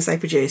things they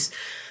produce.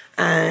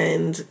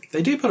 And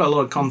they do put a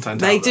lot of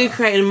content they out do there.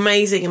 create an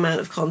amazing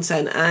amount of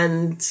content.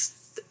 And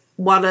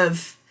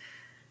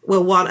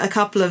a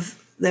couple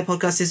of their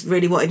podcasts is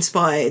really what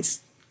inspired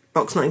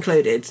Box Not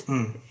Included.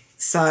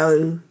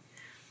 So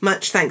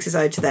much thanks is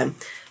owed to them.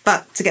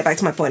 But to get back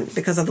to my point,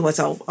 because otherwise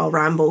I'll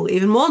ramble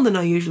even more than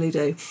I usually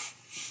do,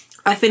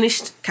 I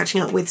finished catching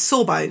up with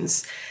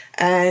Sawbones.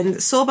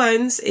 And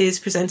Sawbones is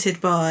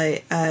presented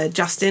by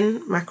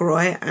Justin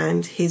McElroy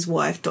and his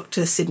wife,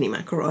 Dr. Sydney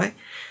McElroy.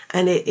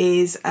 And it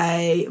is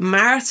a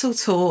marital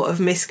tour of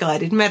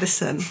misguided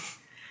medicine,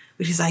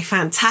 which is a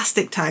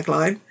fantastic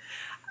tagline.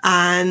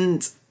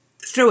 And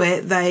through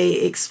it, they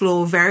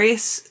explore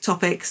various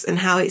topics and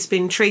how it's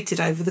been treated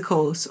over the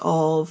course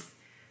of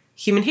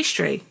human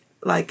history.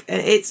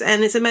 It's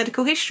a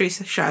medical history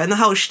show, and the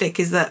whole shtick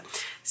is that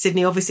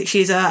Sydney, obviously,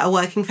 she's a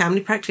working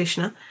family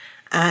practitioner,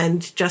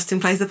 and Justin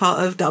plays the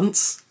part of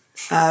dunce.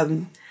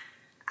 And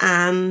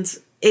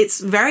it's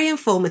very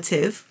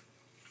informative.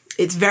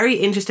 It's very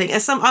interesting.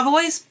 I've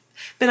always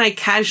been a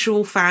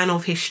casual fan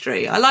of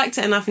history. I liked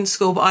it enough in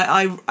school, but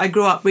I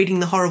grew up reading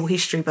the horrible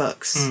history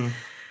books.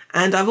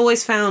 And I've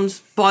always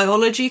found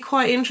biology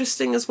quite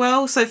interesting as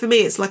well. So for me,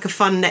 it's like a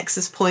fun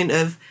nexus point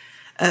of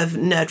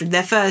nerdry.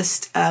 Their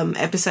first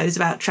episode is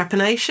about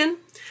trepanation,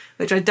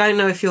 which I don't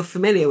know if you're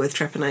familiar with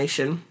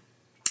trepanation,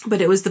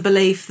 but it was the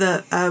belief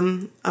that,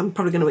 I'm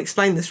probably going to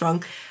explain this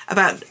wrong,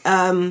 about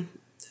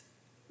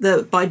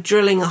that by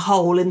drilling a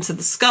hole into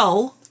the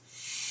skull,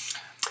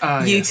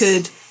 you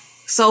could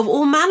solve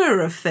all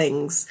manner of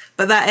things.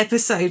 But that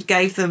episode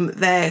gave them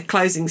their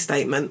closing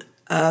statement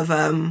of,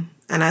 and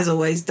as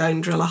always,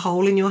 don't drill a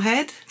hole in your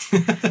head,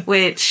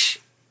 which,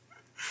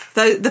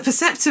 though the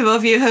perceptive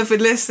of you who have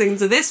been listening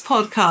to this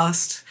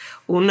podcast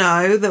will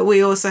know that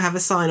we also have a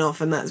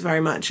sign-off, and that's very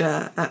much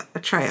a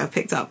trait I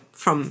picked up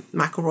from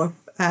McElroy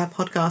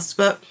podcasts.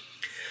 But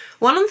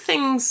one of the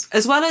things,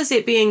 as well as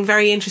it being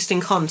very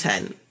interesting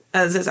content,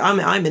 as I'm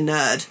a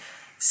nerd,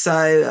 so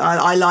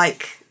I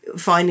like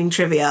finding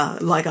trivia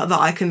that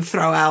I can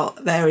throw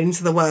out there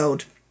into the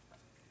world.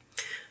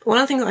 One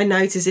of the things I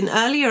noticed in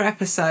earlier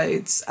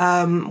episodes,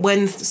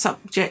 when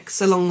subjects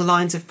along the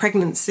lines of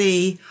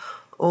pregnancy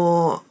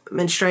or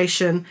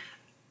menstruation,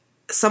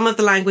 some of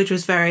the language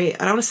was very,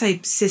 I don't want to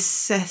say cis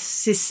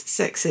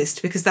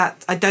sexist, because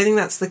I don't think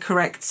that's the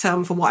correct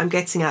term for what I'm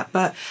getting at,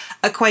 but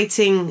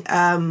equating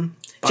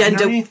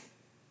gender.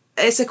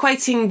 It's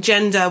equating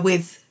gender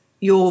with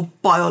your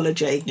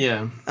biology.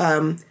 Yeah.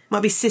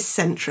 Might be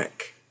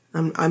cis-centric.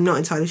 I'm not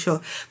entirely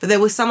sure. But there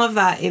was some of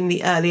that in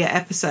the earlier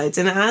episodes.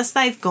 And as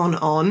they've gone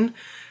on,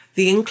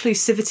 the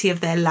inclusivity of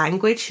their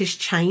language has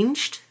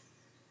changed.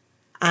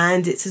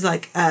 And it's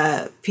like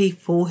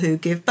people who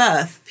give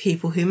birth,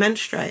 people who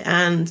menstruate.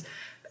 And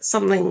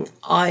something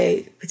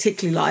I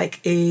particularly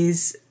like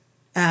is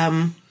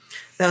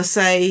they'll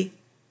say,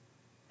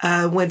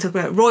 when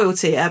talking about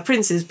royalty,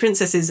 princes,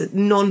 princesses,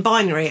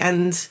 non-binary.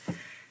 And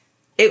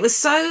it's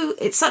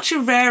such a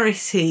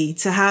rarity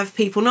to have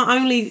people not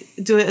only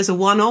do it as a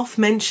one-off,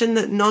 mention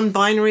that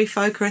non-binary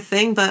folk are a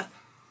thing, but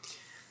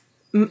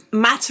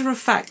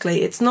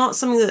matter-of-factly, it's not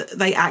something that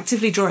they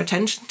actively draw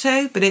attention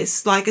to, but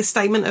it's like a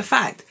statement of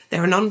fact.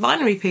 There are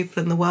non-binary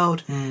people in the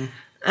world.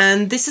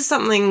 And this is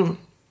something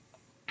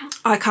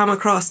I come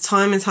across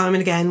time and time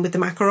and again with the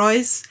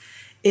McElroys,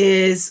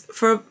 is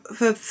for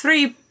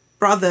three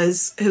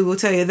brothers who will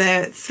tell you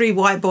they're three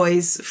white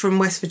boys from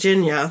West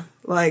Virginia,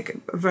 like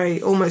a very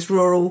almost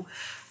rural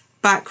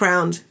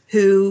background,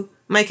 who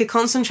make a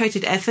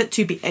concentrated effort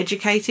to be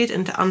educated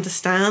and to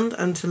understand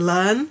and to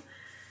learn.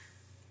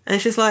 And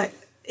it's just like,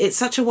 it's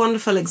such a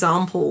wonderful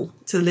example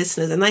to the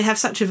listeners, and they have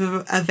such a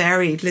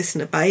varied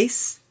listener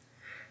base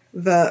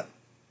that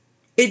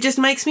it just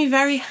makes me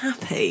very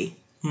happy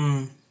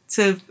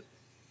to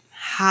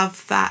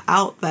have that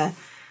out there.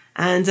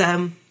 And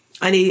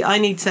I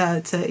need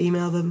to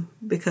email them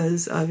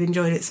because I've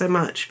enjoyed it so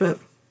much. But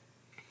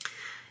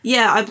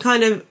yeah, I'm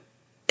kind of,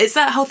 it's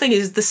that whole thing,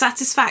 is the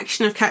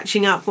satisfaction of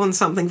catching up on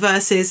something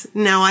versus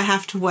now I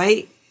have to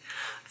wait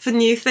for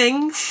new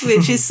things,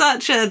 which is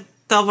such a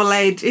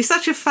double-edged, it's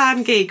such a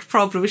fan geek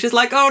problem, which is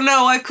like, oh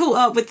no, I caught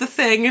up with the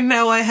thing and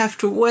now I have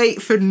to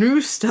wait for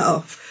new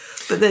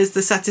stuff. But there's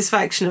the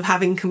satisfaction of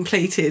having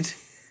completed.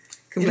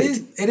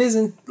 It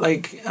isn't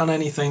like on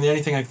anything. The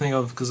only thing I can think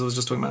of, because I was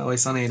just talking about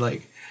Always Sunny,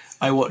 like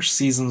I watched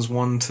seasons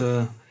 1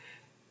 to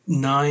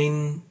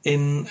 9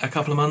 in a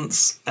couple of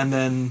months, and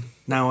then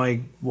now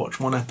I watch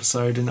one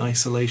episode in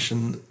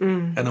isolation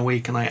in a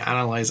week, and I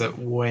analyse it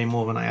way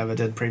more than I ever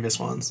did previous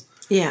ones.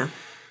 Yeah.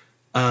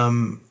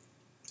 And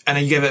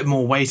you give it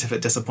more weight if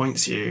it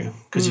disappoints you,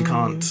 because you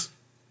can't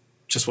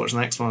just watch the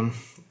next one.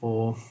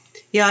 Or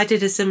yeah, I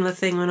did a similar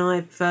thing when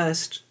I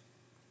first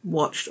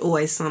watched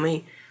Always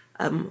Sunny.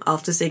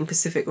 After seeing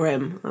Pacific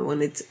Rim, I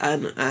wanted,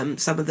 and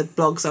some of the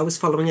blogs I was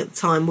following at the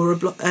time were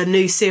a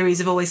new series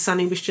of Always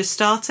Sunny was just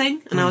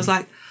starting, and I was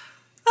like,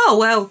 oh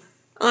well,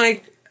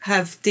 I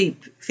have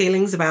deep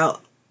feelings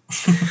about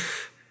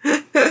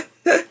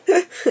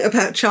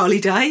about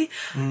Charlie Day.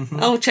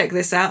 I'll check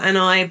this out, and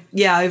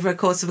over a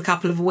course of a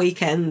couple of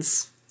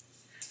weekends,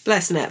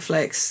 Bless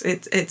Netflix.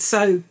 It's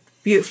so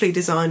beautifully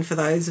designed for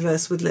those of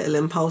us with little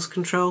impulse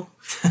control.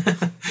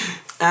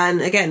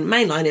 And again,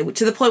 mainline it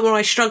to the point where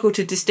I struggle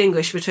to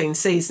distinguish between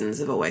seasons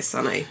of Always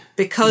Sunny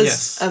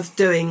because of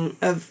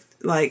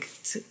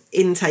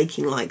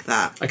intaking like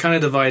that. I kind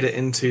of divide it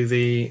into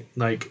the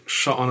like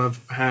shot on a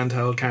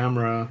handheld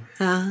camera,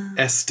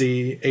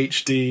 SD,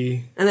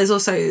 HD, and there's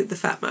also the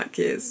Fat Mac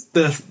years.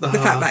 The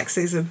Fat Mac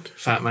season.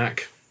 Fat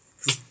Mac.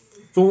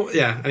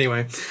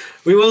 Anyway,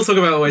 we will talk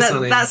about Always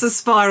Sunny. That's a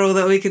spiral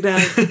that we could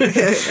but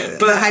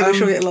how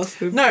shall we get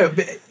lost in? No,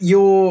 but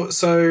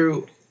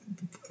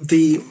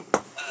the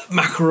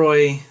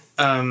McElroy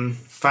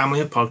family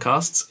of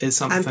podcasts is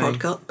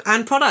something,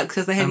 and products,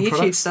 because they have YouTube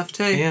products. Stuff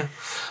too. Yeah,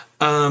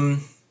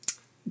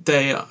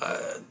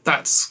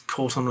 that's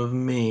caught on with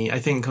me. I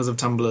think because of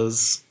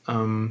Tumblr's.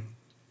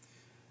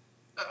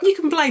 You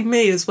can blame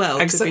me as well.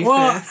 To be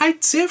fair. I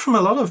see it from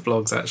a lot of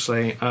blogs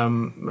actually.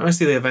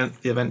 Mostly the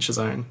Adventure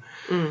Zone,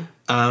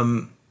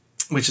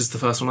 which is the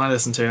first one I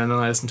listened to, and then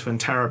I listened to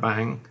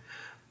Interrobang,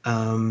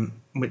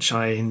 which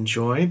I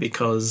enjoy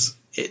because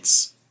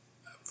it's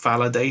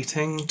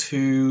validating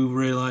to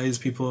realise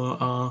people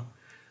are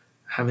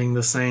having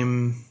the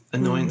same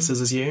annoyances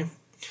as you.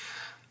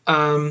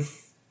 I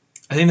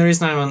think the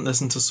reason I haven't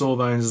listened to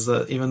Sawbones is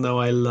that even though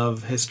I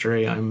love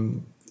history,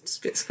 I'm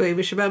a bit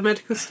squeamish about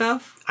medical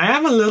stuff. I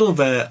am a little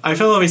bit. I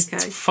feel always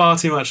far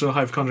too much of a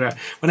hypochondriac.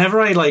 Whenever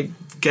I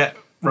get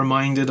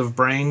reminded of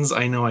brains,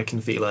 I know I can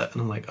feel it,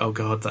 and I'm like, oh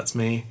god, that's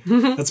me.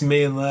 That's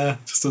me in there,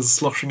 just as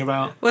sloshing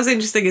about. What's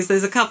interesting is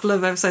there's a couple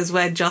of episodes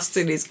where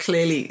Justin is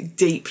clearly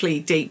deeply,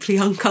 deeply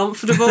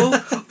uncomfortable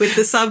with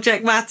the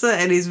subject matter,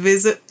 and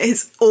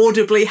is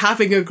audibly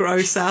having a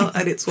gross out,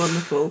 and it's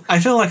wonderful. I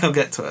feel like I'll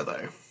get to it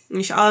though.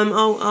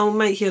 I'll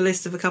make you a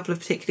list of a couple of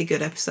particularly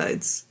good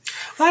episodes.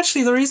 Well,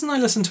 actually, the reason I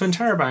listened to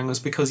Interrobang was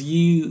because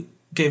you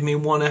gave me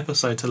one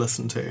episode to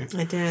listen to.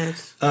 I did.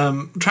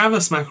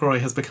 Travis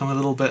McElroy has become a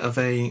little bit of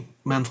a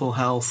mental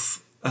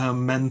health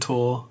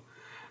mentor.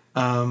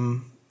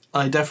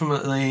 I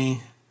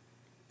definitely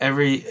I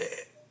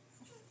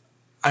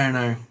don't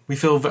know. I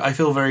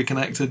feel very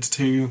connected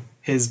to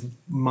his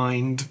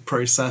mind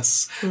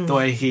process, the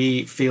way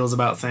he feels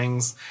about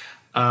things.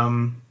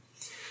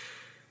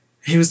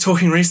 He was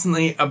talking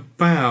recently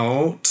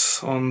about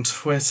on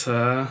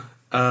Twitter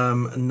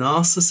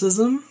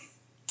narcissism.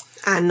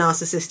 And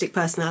narcissistic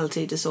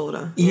personality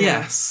disorder.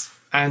 Yes.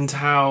 And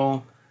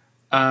how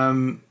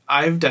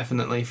I've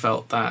definitely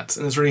felt that.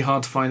 And it's really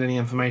hard to find any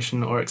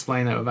information or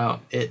explain it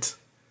without it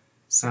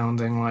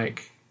sounding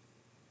like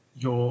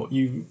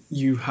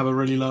you have a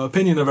really low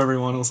opinion of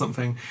everyone or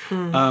something.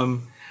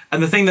 And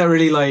the thing that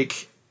really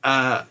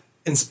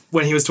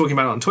when he was talking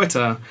about it on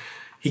Twitter,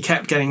 he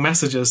kept getting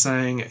messages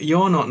saying,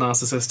 "You're not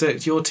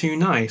narcissistic, you're too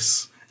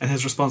nice." And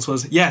his response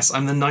was, "Yes,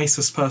 I'm the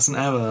nicest person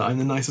ever. I'm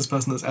the nicest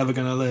person that's ever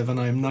going to live, and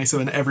I'm nicer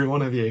than every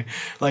one of you."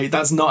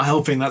 That's not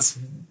helping. That's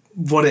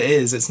what it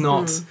is. It's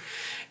not.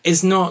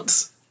 It's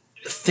not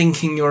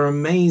thinking you're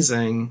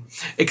amazing.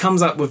 It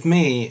comes up with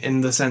me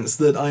in the sense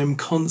that I'm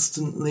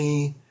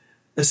constantly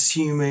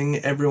assuming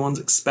everyone's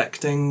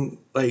expecting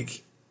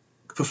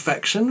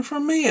perfection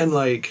from me, and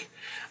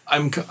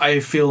I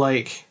feel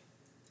like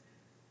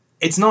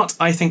it's not.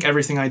 I think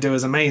everything I do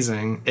is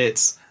amazing.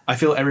 It's. I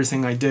feel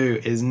everything I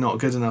do is not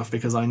good enough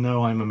because I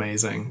know I'm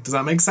amazing. Does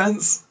that make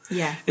sense?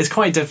 Yeah. It's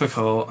quite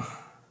difficult.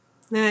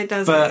 No, it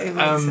does. But, it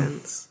makes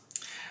sense.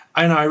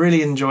 I know, I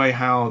really enjoy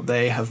how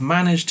they have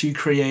managed to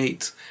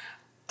create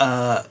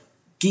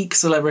geek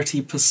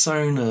celebrity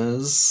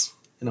personas,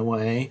 in a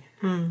way,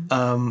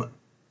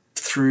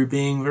 through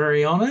being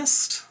very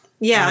honest.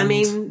 Yeah, I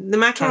mean, the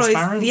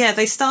McElroys,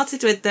 they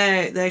started with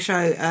their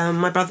show,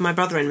 My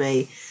Brother and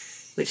Me,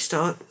 which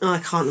I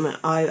can't remember,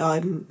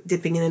 I'm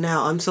dipping in and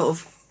out. I'm sort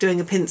of doing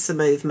a pincer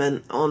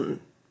movement on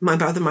My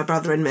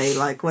Brother and Me,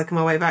 working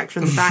my way back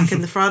from the back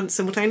and the front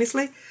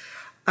simultaneously.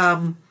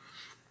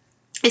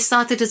 It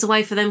started as a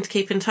way for them to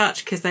keep in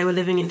touch because they were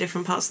living in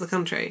different parts of the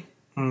country.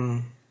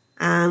 And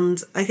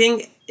I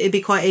think it'd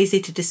be quite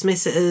easy to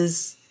dismiss it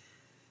as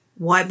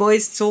white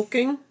boys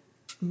talking,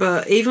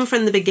 but even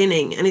from the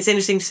beginning, and it's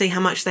interesting to see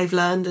how much they've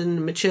learned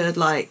and matured,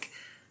 two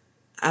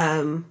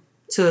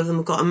of them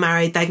have gotten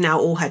married, they've now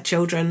all had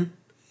children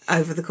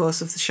over the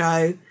course of the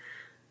show,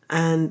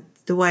 and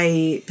the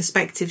way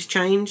perspectives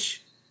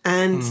change,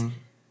 and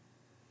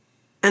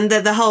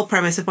the whole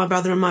premise of My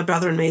Brother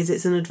and Me is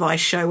it's an advice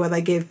show where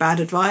they give bad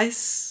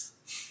advice.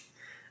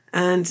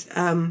 And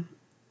I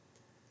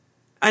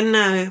don't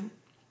know,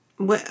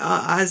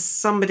 as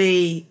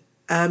somebody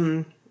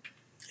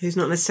who's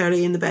not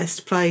necessarily in the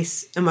best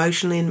place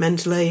emotionally and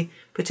mentally,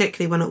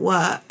 particularly when at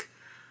work,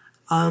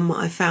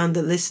 I found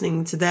that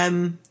listening to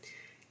them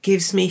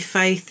gives me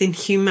faith in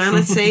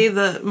humanity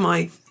that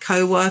my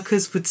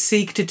co-workers would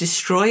seek to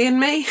destroy in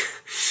me.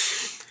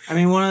 I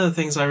mean, one of the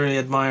things I really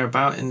admire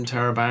about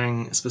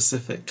Interrobang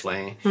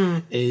specifically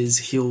is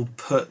he'll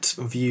put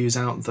views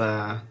out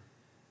there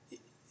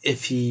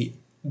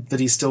that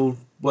he's still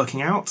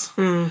working out,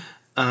 both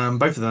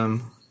of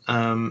them,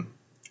 and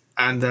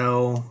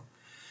they'll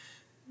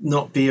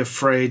not be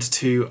afraid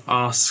to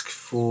ask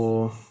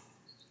for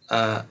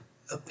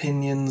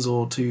opinions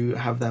or to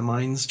have their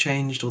minds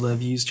changed or their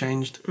views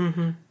changed.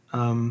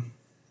 Mm-hmm.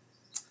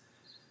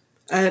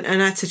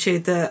 An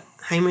attitude that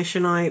Hamish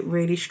and I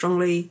really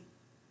strongly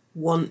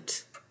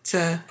want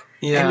to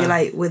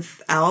emulate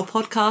with our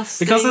podcast.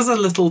 Because there's a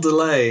little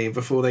delay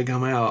before they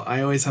come out,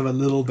 I always have a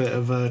little bit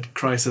of a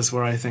crisis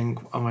where I think,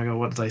 oh my God,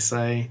 what did I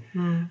say?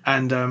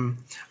 And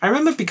I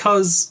remember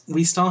because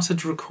we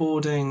started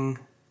recording,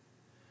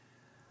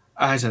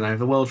 I don't know,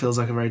 the world feels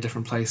like a very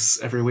different place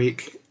every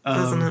week.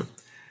 Doesn't it?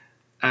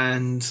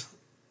 And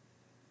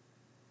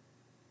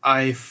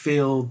I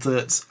feel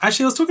that...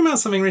 Actually, I was talking about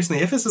something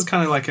recently. If this is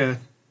kind of like a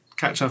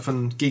catch-up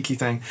and geeky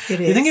thing.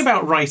 You're thinking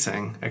about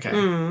writing,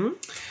 okay.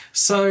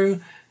 So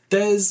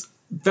there's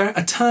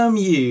a term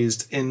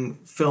used in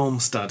film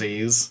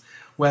studies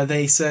where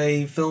they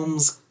say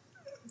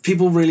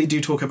people really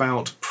do talk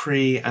about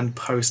pre- and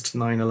post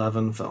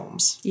 9/11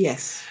 films.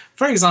 Yes.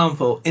 For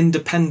example,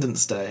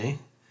 Independence Day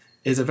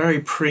is a very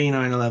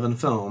pre-9/11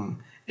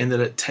 film in that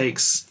it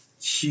takes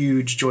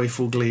huge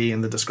joyful glee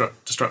in the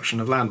destruction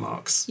of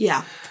landmarks.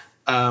 Yeah.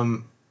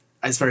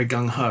 It's very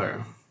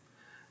gung-ho.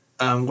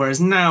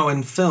 Whereas now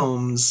in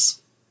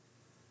films,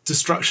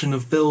 destruction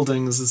of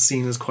buildings is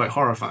seen as quite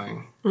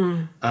horrifying.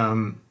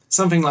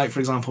 Something like, for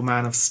example,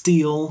 Man of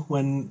Steel,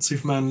 when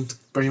Superman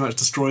pretty much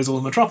destroys all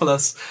of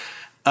Metropolis.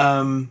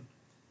 You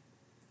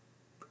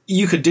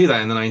could do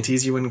that in the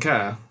 90s, you wouldn't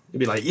care. You'd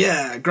be like,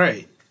 yeah,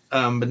 great.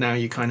 But now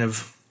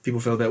people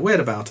feel a bit weird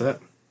about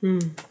it.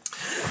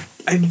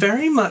 I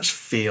very much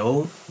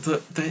feel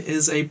that there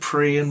is a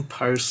pre- and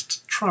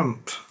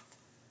post-Trump,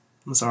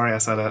 I'm sorry I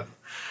said it,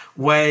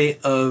 way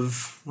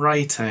of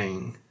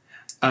writing.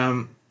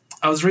 I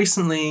was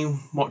recently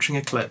watching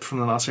a clip from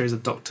the last series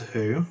of Doctor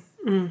Who,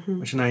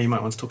 which I know you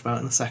might want to talk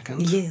about in a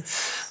second.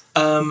 Yes.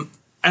 And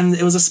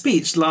it was a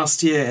speech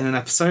last year in an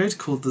episode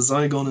called The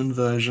Zygon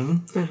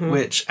Inversion,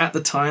 which at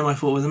the time I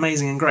thought was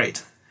amazing and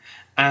great.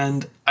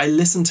 And I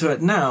listen to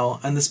it now,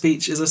 and the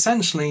speech is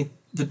essentially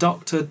the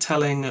Doctor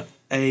telling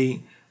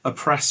a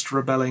oppressed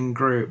rebelling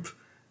group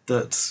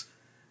that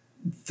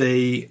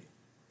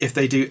if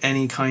they do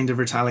any kind of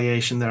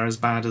retaliation, they're as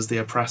bad as the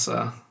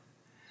oppressor.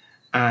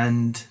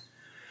 And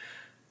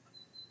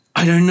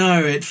I don't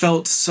know, it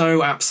felt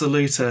so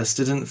absolutist.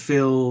 It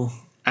felt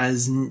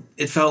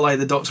like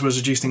the Doctor was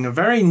reducing a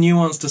very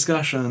nuanced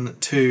discussion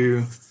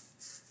to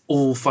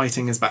all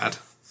fighting is bad.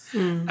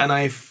 And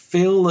I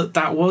feel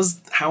that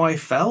was how I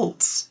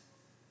felt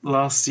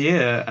last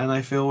year, and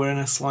I feel we're in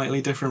a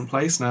slightly different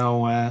place now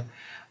where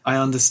I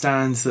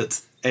understand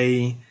that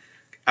a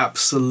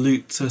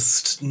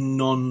absolutist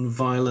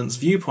non-violence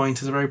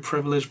viewpoint is a very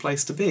privileged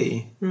place to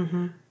be.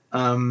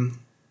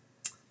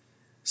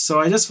 So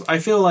I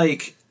feel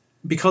like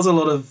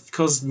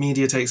because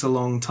media takes a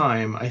long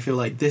time, I feel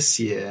like this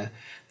year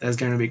there's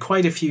going to be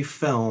quite a few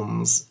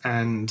films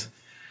and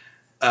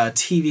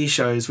TV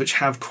shows which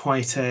have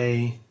quite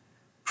a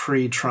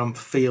pre-Trump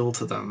feel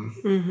to them,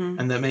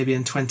 and that maybe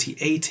in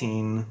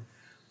 2018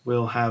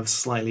 we'll have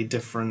slightly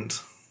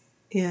different.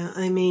 Yeah,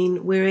 I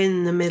mean, we're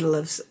in the middle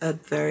of a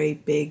very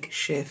big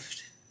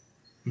shift.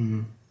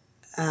 As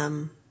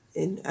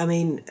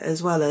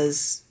well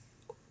as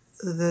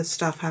the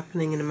stuff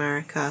happening in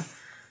America,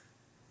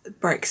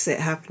 Brexit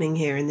happening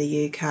here in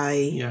the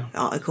UK,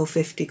 Article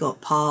 50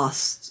 got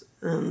passed,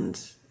 and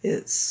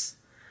it's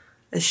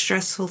a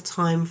stressful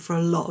time for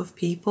a lot of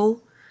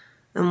people.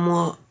 And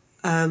what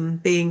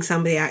being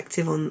somebody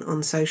active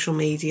on social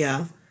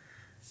media,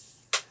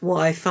 what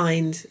I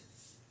find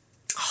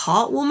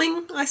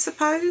heartwarming, I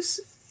suppose,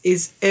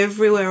 is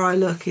everywhere I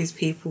look is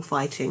people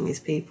fighting, is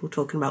people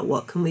talking about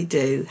what can we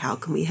do, how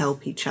can we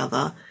help each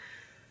other.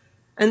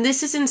 And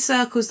this is in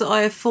circles that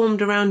I have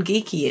formed around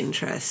geeky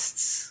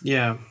interests.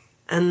 Yeah.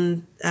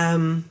 And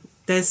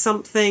there's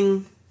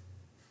something...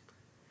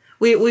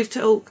 We've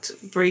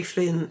talked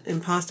briefly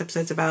in past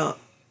episodes about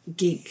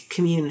geek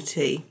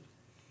community,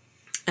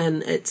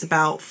 and it's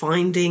about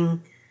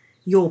finding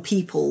your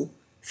people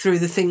through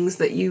the things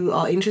that you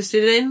are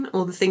interested in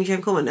or the things you have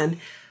in common, and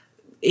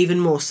even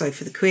more so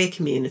for the queer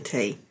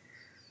community.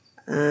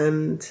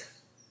 And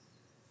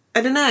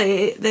I don't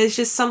know, there's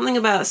just something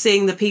about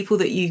seeing the people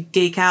that you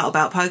geek out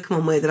about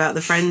Pokemon with, about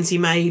the friends you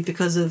made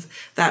because of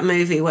that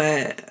movie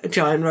where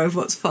giant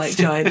robots fight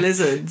giant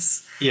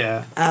lizards.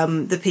 Yeah.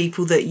 The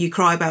people that you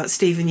cry about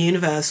Steven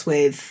Universe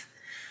with,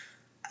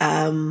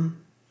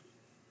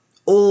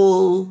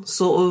 all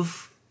sort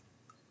of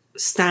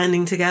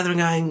standing together and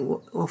going,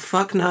 well,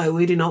 fuck no,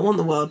 we do not want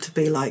the world to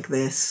be like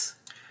this.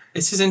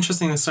 It's just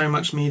interesting that so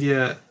much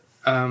media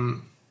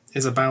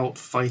is about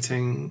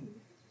fighting,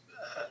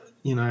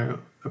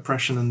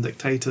 oppression and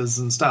dictators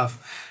and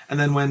stuff. And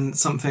then when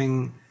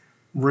something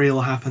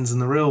real happens in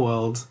the real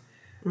world,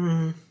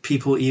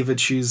 people either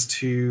choose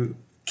to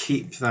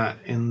keep that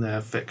in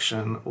their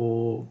fiction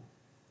or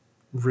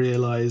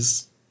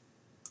realise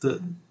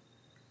that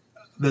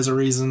there's a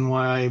reason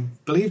why I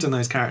believed in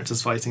those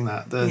characters fighting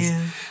that.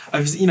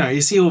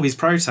 You see all these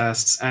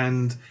protests,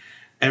 and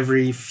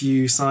every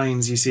few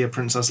signs you see a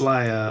Princess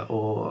Leia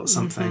or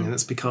something, and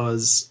it's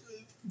because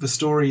the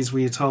stories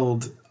we are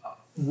told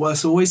were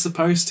always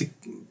supposed to,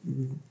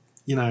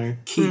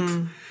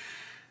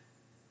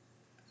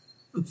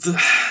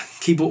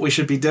 keep what we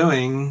should be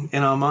doing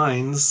in our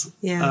minds.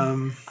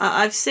 Yeah.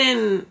 I've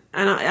seen,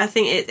 and I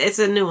think it's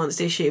a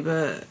nuanced issue,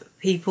 but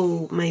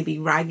people maybe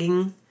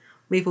ragging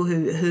people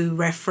who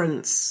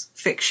reference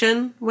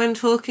fiction when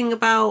talking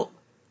about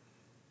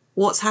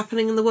what's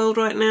happening in the world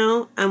right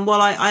now. And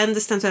while I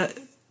understand that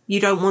you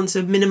don't want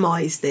to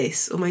minimise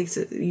this or make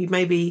it, you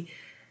maybe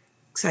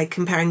say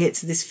comparing it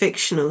to this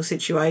fictional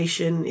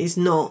situation is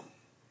not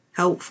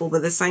helpful, but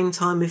at the same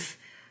time, if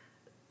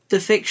the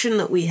fiction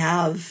that we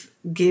have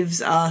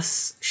gives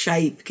us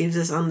shape, gives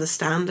us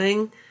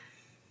understanding,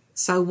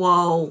 so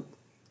while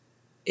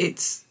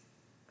it's,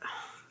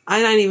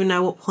 I don't even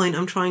know what point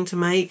I'm trying to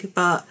make,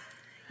 but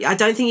I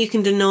don't think you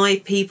can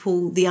deny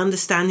people the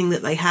understanding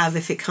that they have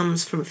if it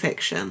comes from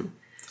fiction,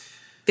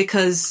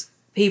 because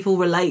people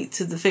relate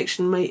to the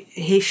fiction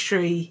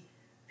history.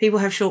 People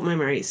have short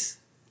memories,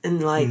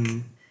 and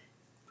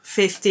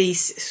 50,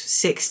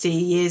 60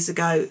 years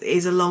ago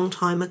is a long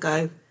time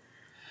ago.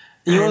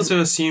 You also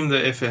assume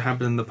that if it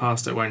happened in the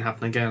past, it won't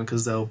happen again,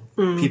 because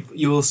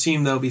you will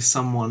assume there'll be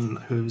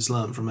someone who's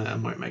learned from it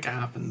and won't make it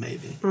happen,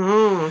 maybe.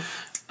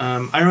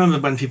 I remember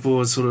when people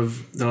were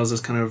there was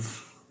this kind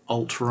of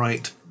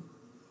alt-right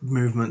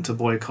movement to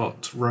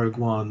boycott Rogue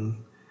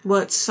One.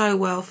 Worked so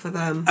well for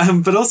them.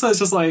 But also it's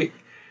just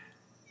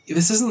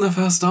this isn't the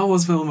first Star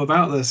Wars film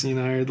about this, have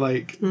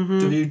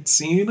you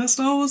seen a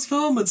Star Wars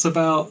film? It's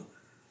about,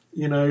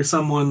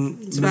 someone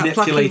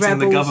manipulating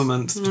the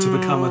government to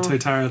become a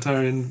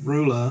totalitarian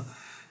ruler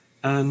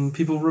and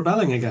people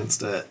rebelling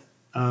against it.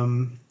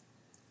 The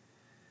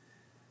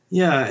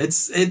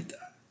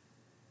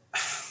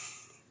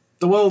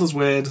world is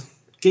weird.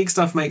 Geek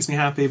stuff makes me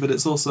happy, but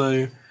it's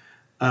also...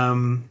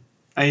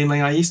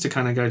 I used to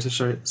kind of go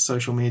to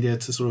social media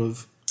to sort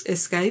of...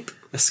 Escape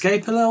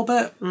a little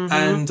bit.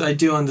 And I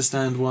do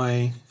understand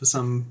why, for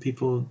some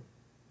people,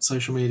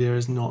 social media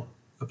is not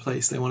a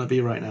place they want to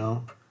be right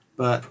now.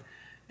 But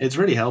it's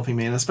really helping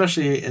me, and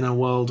especially in a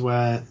world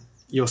where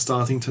you're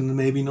starting to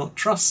maybe not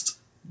trust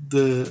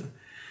the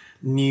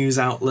news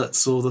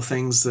outlets or the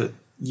things that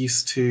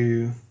used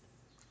to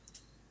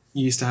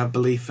have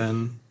belief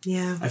in.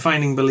 Yeah. I'm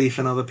finding belief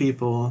in other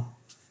people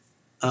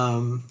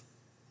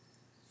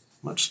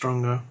much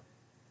stronger.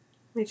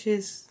 Which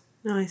is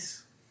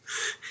nice.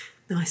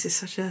 Nice is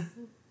such a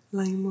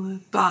lame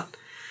word. But,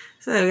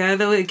 so there we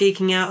go. We're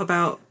geeking out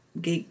about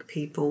geek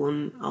people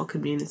and our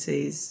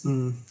communities.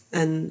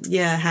 And,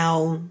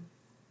 how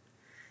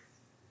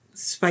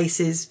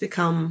spaces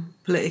become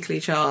politically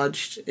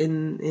charged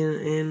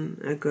in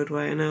a good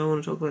way. And now I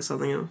want to talk about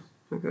something else.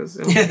 Because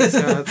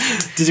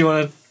Did you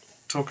want to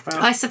talk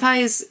about? I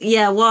suppose,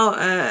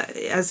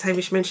 as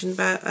Hamish mentioned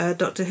about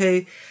Doctor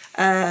Who,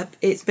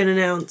 it's been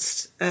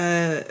announced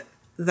that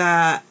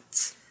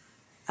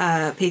Peter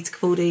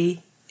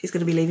Capaldi is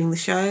going to be leaving the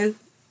show,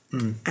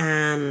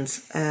 and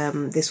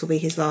this will be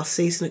his last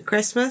season at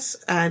Christmas,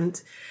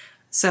 and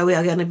so we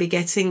are going to be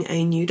getting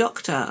a new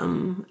Doctor.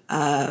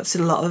 I've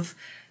seen a lot of,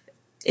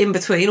 in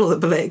between all the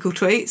political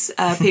tweets,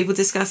 people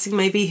discussing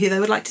maybe who they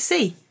would like to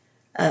see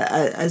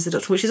as the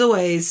Doctor, which is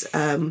always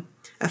a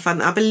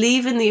fun. I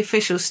believe in the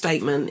official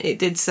statement it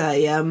did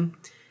say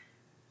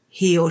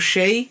he or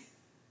she.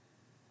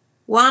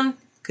 One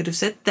could have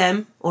said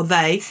them or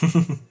they,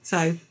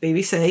 so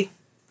BBC,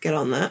 get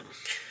on that.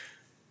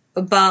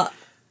 But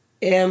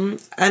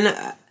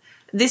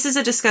this is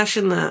a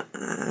discussion that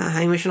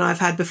Hamish and I have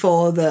had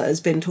before that has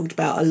been talked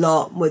about a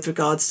lot with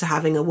regards to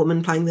having a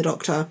woman playing the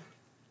Doctor,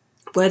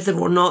 whether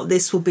or not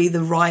this will be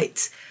the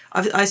right.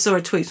 I saw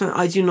a tweet saying,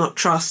 I do not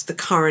trust the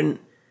current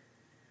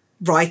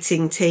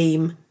writing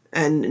team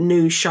and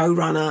new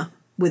showrunner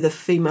with a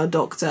female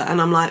Doctor,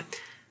 and I'm like,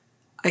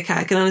 okay,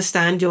 I can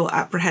understand your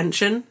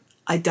apprehension.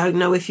 I don't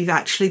know if you've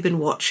actually been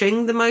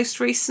watching the most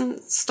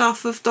recent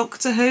stuff of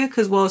Doctor Who,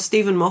 because while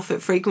Stephen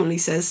Moffat frequently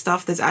says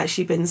stuff, there's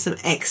actually been some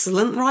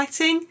excellent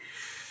writing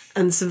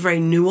and some very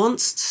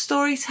nuanced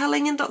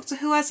storytelling in Doctor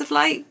Who as of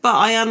late, but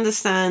I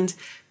understand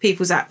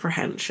people's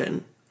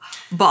apprehension.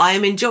 But I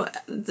am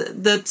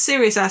the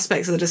serious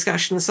aspects of the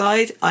discussion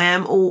aside,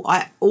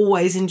 I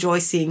always enjoy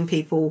seeing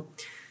people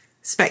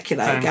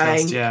speculate,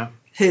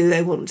 who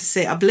they want to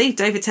see. I believe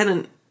David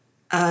Tennant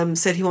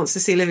said he wants to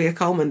see Olivia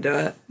Colman do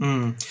it.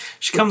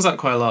 She comes up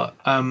quite a lot,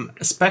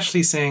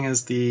 especially seeing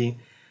as the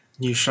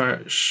new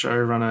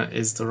showrunner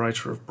is the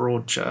writer of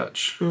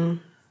Broadchurch.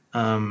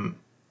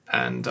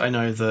 And I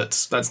know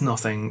that's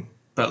nothing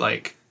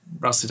but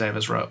Rusty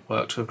Davis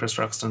worked with Chris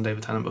Eccleston and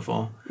David Tennant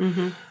before.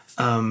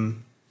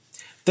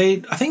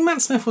 I think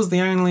Matt Smith was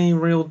the only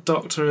real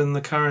Doctor in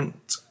the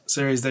current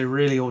series they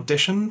really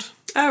auditioned.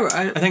 Oh,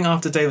 right. I think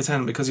after David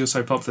Tennant, because he was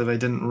so popular, they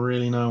didn't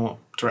really know what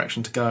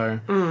direction to go.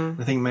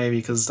 I think maybe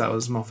because that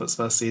was Moffat's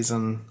first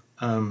season,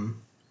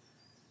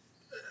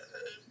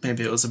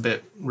 maybe it was a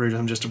bit rude of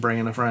him just to bring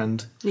in a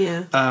friend.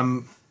 Yeah.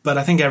 But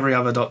I think every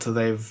other Doctor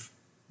they've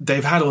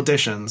they've had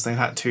auditions, they've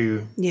had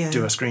to Yeah.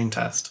 do a screen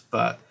test,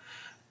 but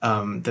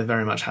they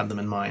very much had them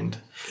in mind.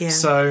 Yeah.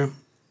 So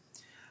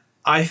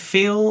I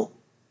feel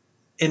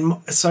in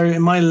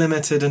my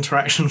limited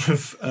interaction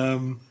with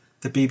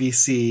the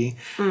BBC,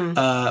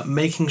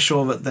 making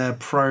sure that their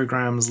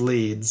program's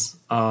leads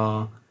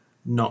are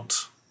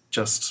not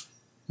just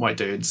white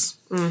dudes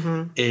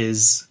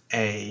is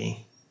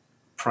a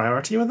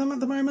priority with them at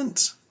the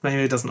moment.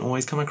 Maybe it doesn't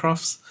always come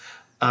across,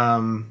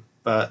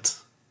 but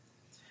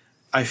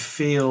I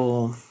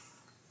feel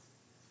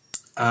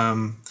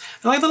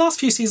like the last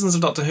few seasons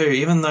of Doctor Who,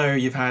 even though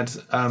you've had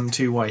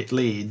 2 white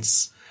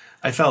leads,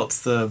 I felt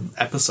the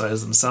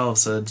episodes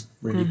themselves had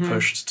really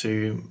pushed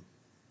to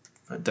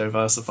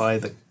diversify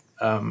the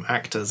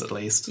actors, at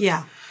least.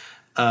 Yeah.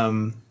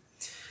 And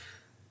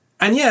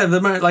yeah,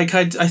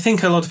 I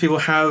think a lot of people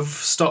have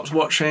stopped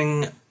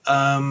watching,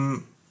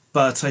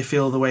 but I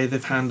feel the way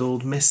they've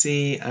handled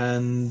Missy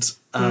and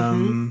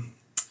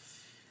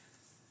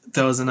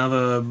there was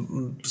another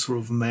sort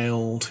of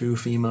male to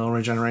female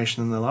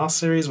regeneration in the last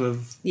series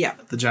with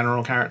the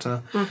general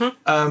character.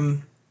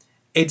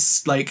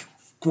 It's like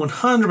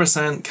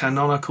 100%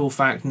 canonical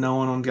fact. No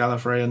one on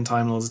Gallifreyan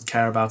Time Lords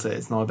care about it.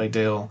 It's not a big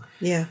deal.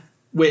 Yeah.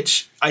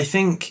 Which I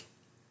think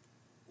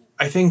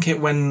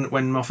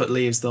when Moffat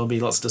leaves, there'll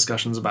be lots of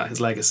discussions about his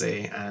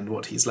legacy and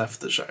what he's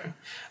left the show.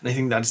 And I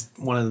think that's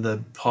one of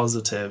the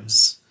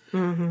positives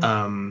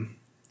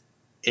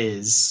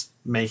is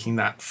making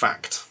that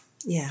fact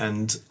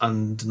and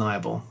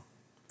undeniable.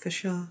 For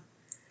sure.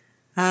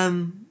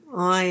 I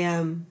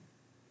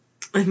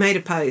made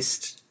a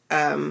post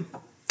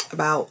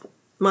about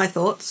my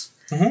thoughts,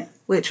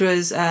 which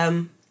was,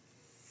 as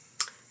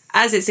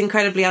it's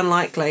incredibly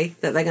unlikely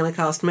that they're going to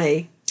cast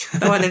me,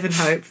 though I live in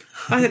hope.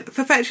 I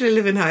perpetually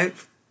live in hope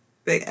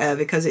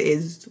because it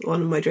is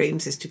one of my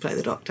dreams is to play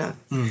the Doctor.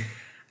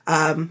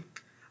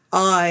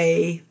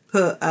 I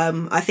put,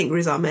 I think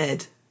Riz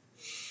Ahmed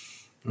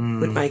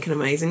would make an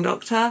amazing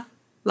Doctor.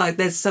 Like,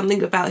 there's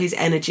something about his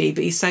energy,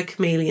 but he's so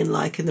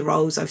chameleon-like in the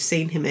roles I've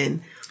seen him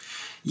in.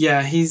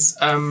 Yeah, he's...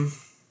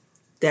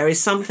 There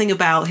is something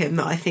about him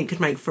that I think could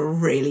make for a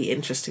really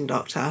interesting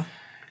Doctor.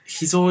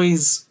 He's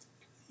always...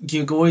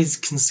 You always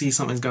can see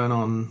something's going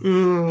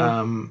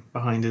on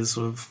behind his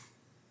sort of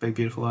big,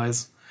 beautiful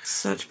eyes.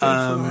 Such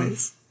beautiful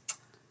eyes.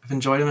 I've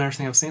enjoyed him,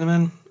 everything I've seen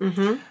him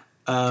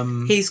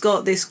in. He's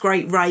got this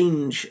great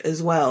range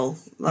as well.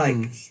 Like,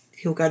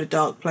 he'll go to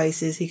dark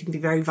places. He can be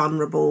very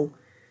vulnerable.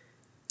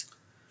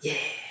 Yeah.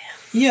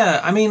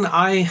 Yeah, I mean,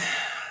 I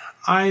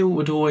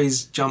would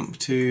always jump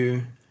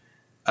to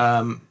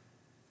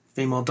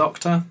female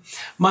Doctor.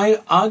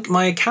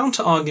 My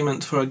counter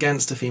argument for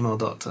against a female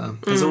Doctor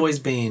has always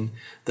been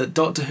that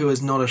Doctor Who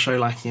is not a show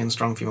lacking in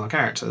strong female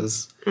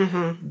characters.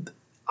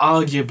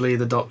 Arguably,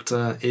 the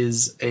Doctor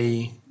is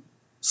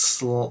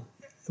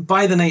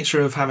by the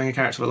nature of having a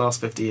character that lasts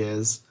 50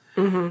 years,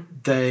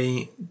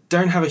 they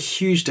don't have a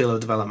huge deal of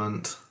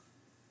development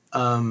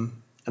and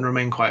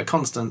remain quite a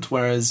constant,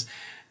 whereas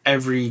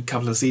every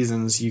couple of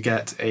seasons you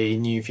get a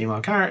new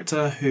female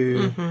character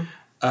who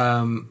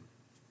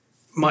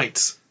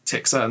might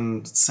tick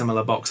certain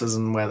similar boxes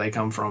and where they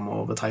come from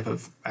or the type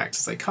of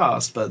actors they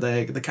cast, but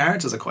the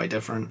characters are quite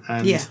different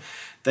and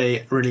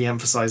they really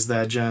emphasise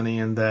their journey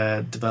and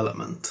their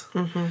development.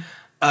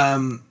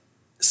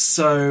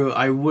 So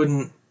I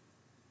wouldn't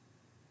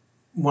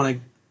want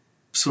to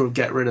sort of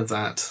get rid of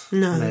that,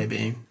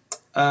 maybe.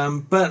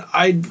 But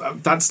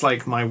that's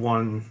like my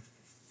one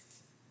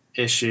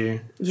issue.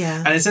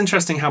 Yeah. And it's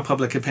interesting how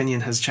public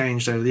opinion has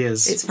changed over the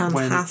years. It's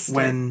fantastic.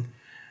 When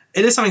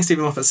it is something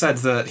Stephen Moffat said,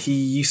 that he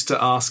used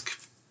to ask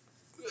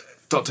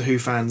Doctor Who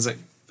fans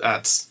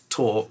at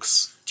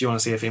talks, do you want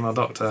to see a female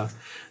Doctor?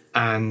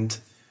 And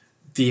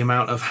the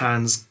amount of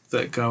hands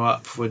that go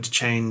up would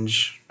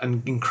change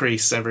and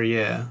increase every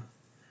year.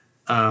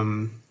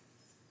 And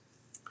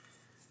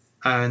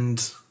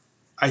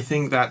I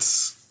think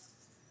that's,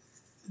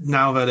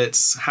 now that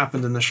it's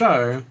happened in the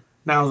show,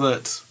 now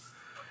that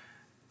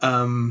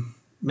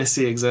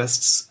Missy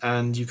exists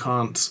and you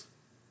can't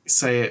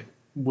say it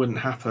wouldn't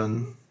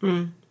happen.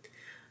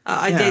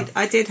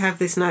 I did have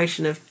this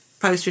notion of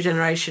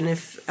post-regeneration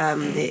if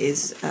it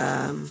is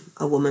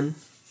a woman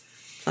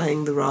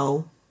playing the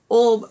role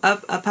or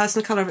a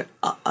person of colour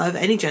of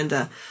any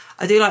gender.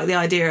 I do like the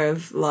idea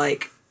of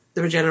like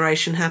the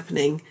regeneration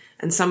happening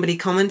and somebody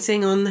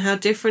commenting on how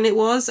different it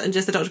was and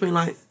just the Doctor being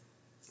like,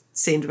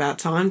 seemed about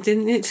time,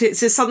 didn't it?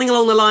 It's just something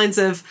along the lines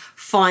of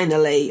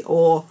finally,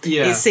 or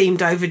it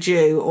seemed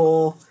overdue,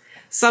 or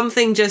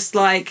something just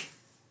like,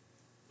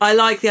 I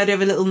like the idea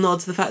of a little nod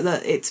to the fact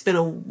that it's been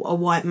a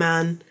white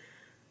man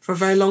for a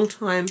very long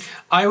time.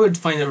 I would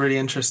find it really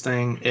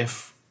interesting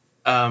if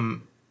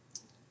the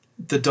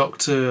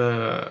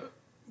Doctor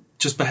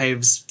just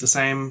behaves the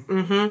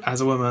same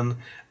as a woman,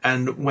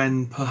 and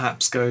when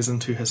perhaps goes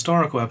into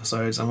historical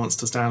episodes and wants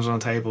to stand on a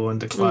table and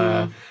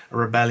declare a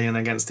rebellion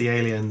against the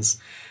aliens,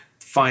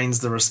 finds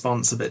the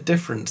response a bit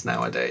different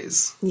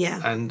nowadays. Yeah.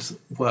 And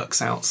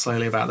works out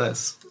slowly about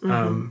this.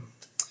 I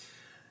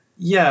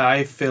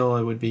feel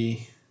it would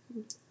be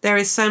there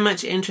is so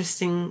much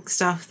interesting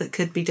stuff that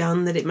could be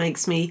done that it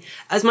makes me,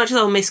 as much as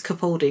I'll miss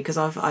Capaldi, because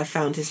I've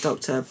found his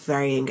Doctor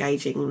very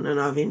engaging and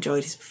I've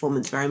enjoyed his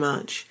performance very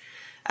much.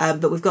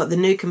 But we've got the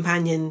new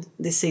companion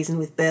this season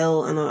with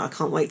Bill, and I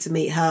can't wait to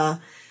meet her.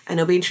 And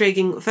it'll be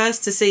intriguing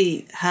first to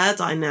see her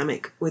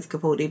dynamic with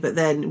Capaldi, but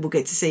then we'll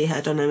get to see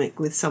her dynamic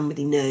with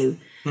somebody new.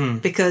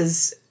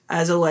 Because,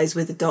 as always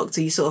with the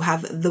Doctor, you sort of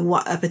have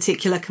a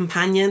particular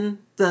companion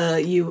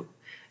that you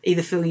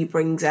either feel you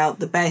brings out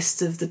the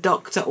best of the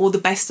Doctor or the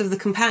best of the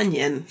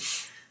companion.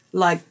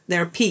 Like,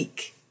 they're a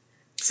peak.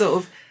 Sort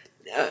of...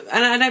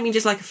 and I don't mean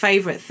just like a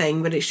favourite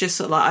thing, but it's just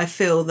sort of like I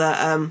feel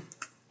that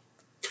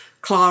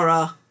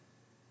Clara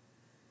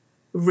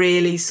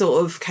really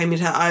sort of came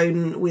into her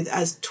own with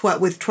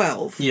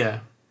 12. Yeah.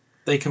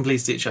 They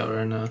completed each other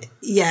in a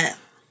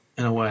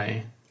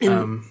way.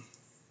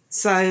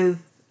 So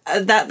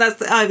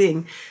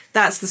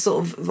that's the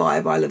sort of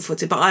vibe I look forward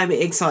to. But I'm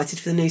excited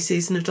for the new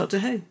season of Doctor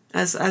Who,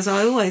 as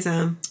I always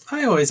am.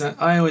 I always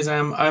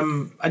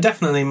am. I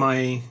definitely,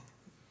 my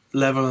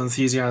level of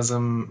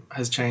enthusiasm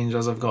has changed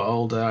as I've got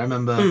older. I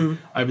remember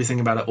I'd be thinking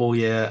about it all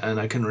year and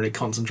I couldn't really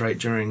concentrate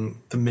during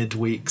the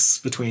mid-weeks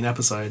between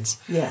episodes.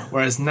 Yeah.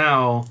 Whereas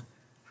now,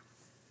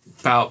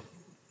 about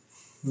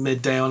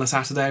midday on a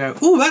Saturday, I go,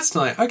 "Oh, that's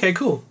nice. Okay,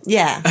 cool."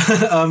 Yeah.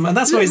 And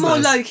that's always more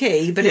nice. low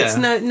key, but it's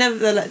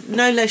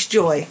no less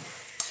joy.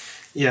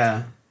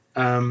 Yeah.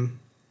 I'm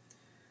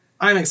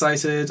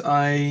excited.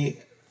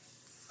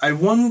 I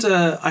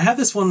wonder, I have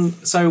this one,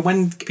 so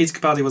when Peter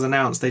Capaldi was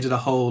announced, they did a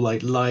whole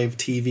like live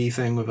TV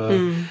thing with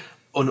an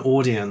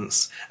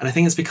audience, and I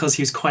think it's because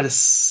he was quite a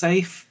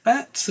safe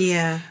bet.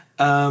 Yeah.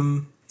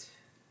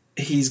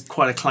 He's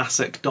quite a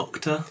classic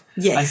Doctor.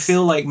 Yes. I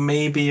feel like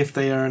maybe if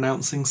they are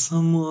announcing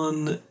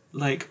someone,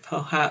 like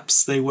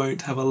perhaps they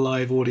won't have a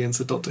live audience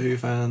of Doctor Who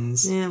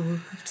fans. Yeah, we'll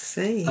have to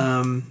see.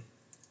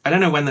 I don't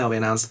know when they'll be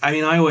announced. I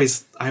mean, I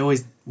always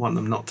want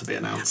them not to be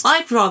announced.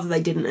 I'd rather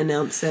they didn't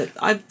announce it.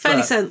 I'm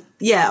fairly certain,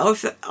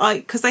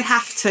 because they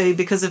have to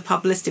because of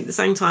publicity. At the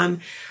same time,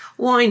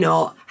 why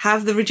not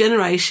have the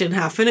regeneration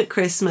happen at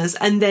Christmas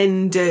and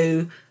then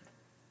do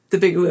the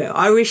big reveal?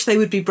 I wish they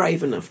would be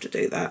brave enough to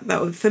do that. That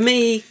would, for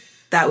me,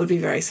 that would be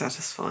very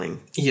satisfying.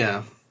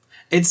 Yeah,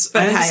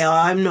 But hey,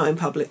 I'm not in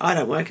public. I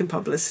don't work in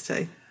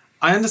publicity.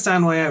 I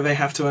understand why they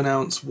have to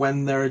announce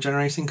when they're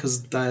regenerating,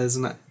 because that's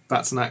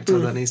an actor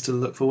that needs to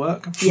look for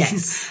work.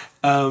 Yes.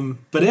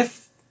 But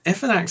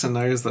if an actor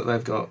knows that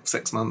they've got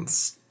 6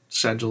 months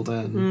scheduled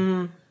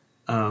in,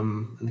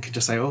 and they can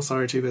just say, "Oh,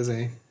 sorry, too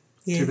busy,"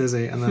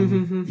 and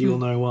then you'll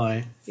know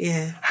why.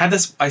 Yeah.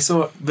 I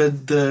saw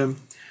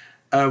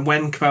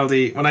when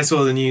I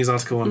saw the news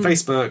article on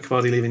Facebook,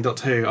 Capaldi leaving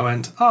Doctor Who, I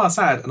went, "Oh,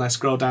 sad," and I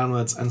scrolled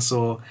downwards and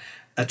saw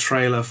a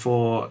trailer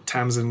for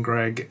Tamsin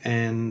Greig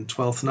in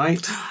 12th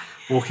Night,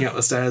 walking up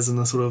the stairs in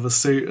a sort of a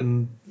suit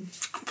and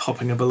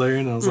popping a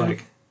balloon. I was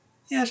like,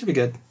 yeah, it should be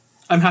good.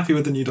 I'm happy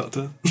with the new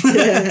Doctor.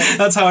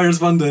 That's how I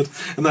responded,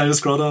 and then I just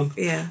scrolled on.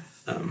 Yeah.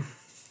 I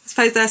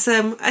suppose that's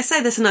I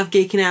say that's enough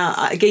geeking out.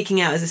 Geeking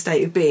out is a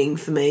state of being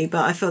for me,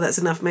 but I feel that's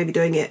enough maybe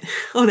doing it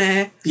on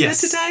air for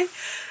today.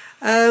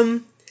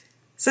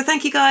 So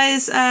thank you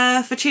guys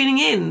for tuning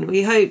in.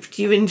 We hoped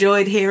you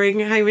enjoyed hearing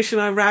Hamish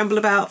and I ramble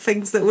about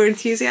things that we're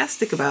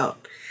enthusiastic about.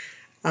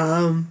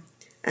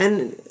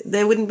 And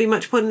there wouldn't be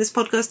much point in this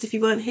podcast if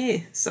you weren't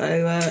here.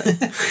 So,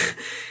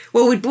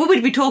 well,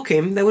 we'd be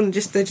talking. There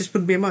just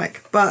wouldn't be a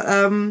mic. But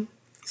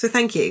so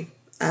thank you.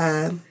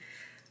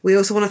 We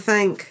also want to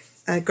thank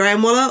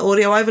Graham Waller,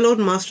 Audio Overlord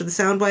and Master of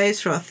the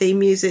Soundwaves, for our theme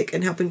music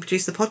and helping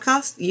produce the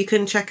podcast. You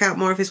can check out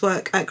more of his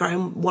work at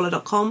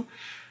grahamwaller.com.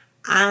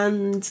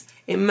 And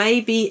it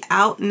may be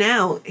out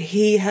now.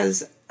 He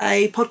has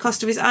a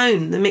podcast of his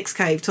own, The Mix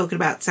Cave, talking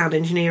about sound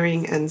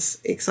engineering and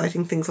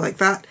exciting things like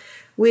that,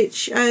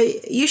 which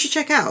you should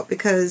check out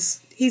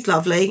because he's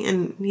lovely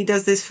and he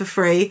does this for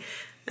free.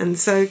 And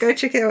so go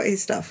check out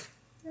his stuff.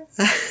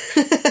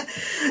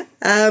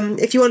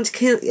 If you want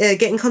to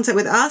get in contact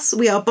with us,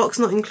 we are Box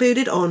Not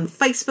Included on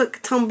Facebook,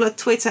 Tumblr,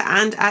 Twitter,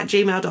 and at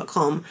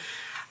gmail.com.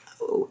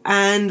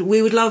 And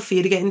we would love for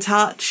you to get in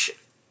touch.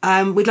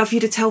 We'd love for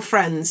you to tell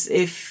friends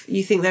if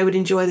you think they would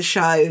enjoy the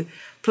show.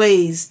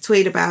 Please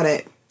tweet about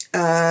it.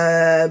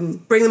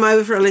 Bring them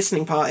over for a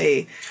listening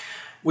party.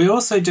 We're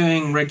also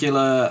doing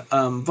regular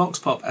Vox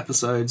Pop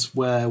episodes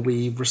where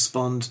we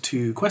respond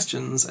to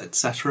questions,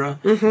 etc.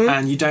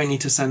 And you don't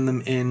need to send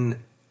them in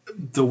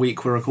the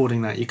week we're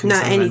recording that. You can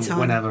send them in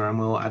whenever and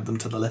we'll add them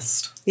to the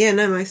list. Yeah,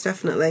 no, most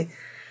definitely.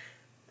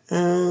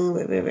 No,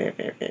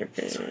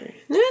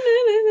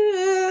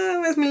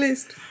 where's my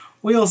list?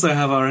 We also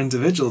have our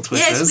individual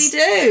Twitters. Yes, we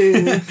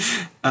do.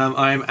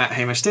 I'm at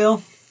Hamish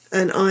Steele.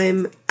 And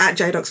I'm at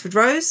Jade Oxford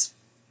Rose.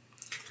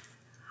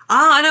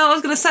 I know what I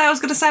was going to say. I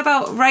was going to say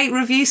about rate,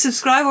 review,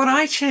 subscribe on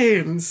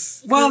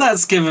iTunes. Well,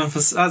 that's given for...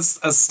 That's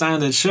a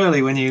standard,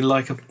 surely, when you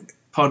like a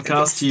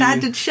podcast.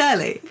 Standard,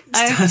 surely.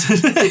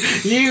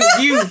 You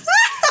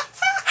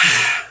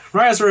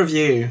write us a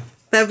review.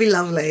 That'd be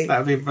lovely.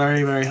 That'd be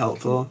very, very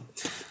helpful.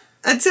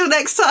 Until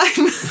next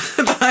time,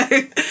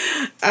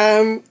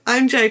 though,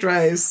 I'm Jade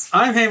Rose.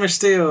 I'm Hamish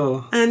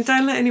Steele. And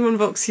don't let anyone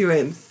box you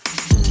in.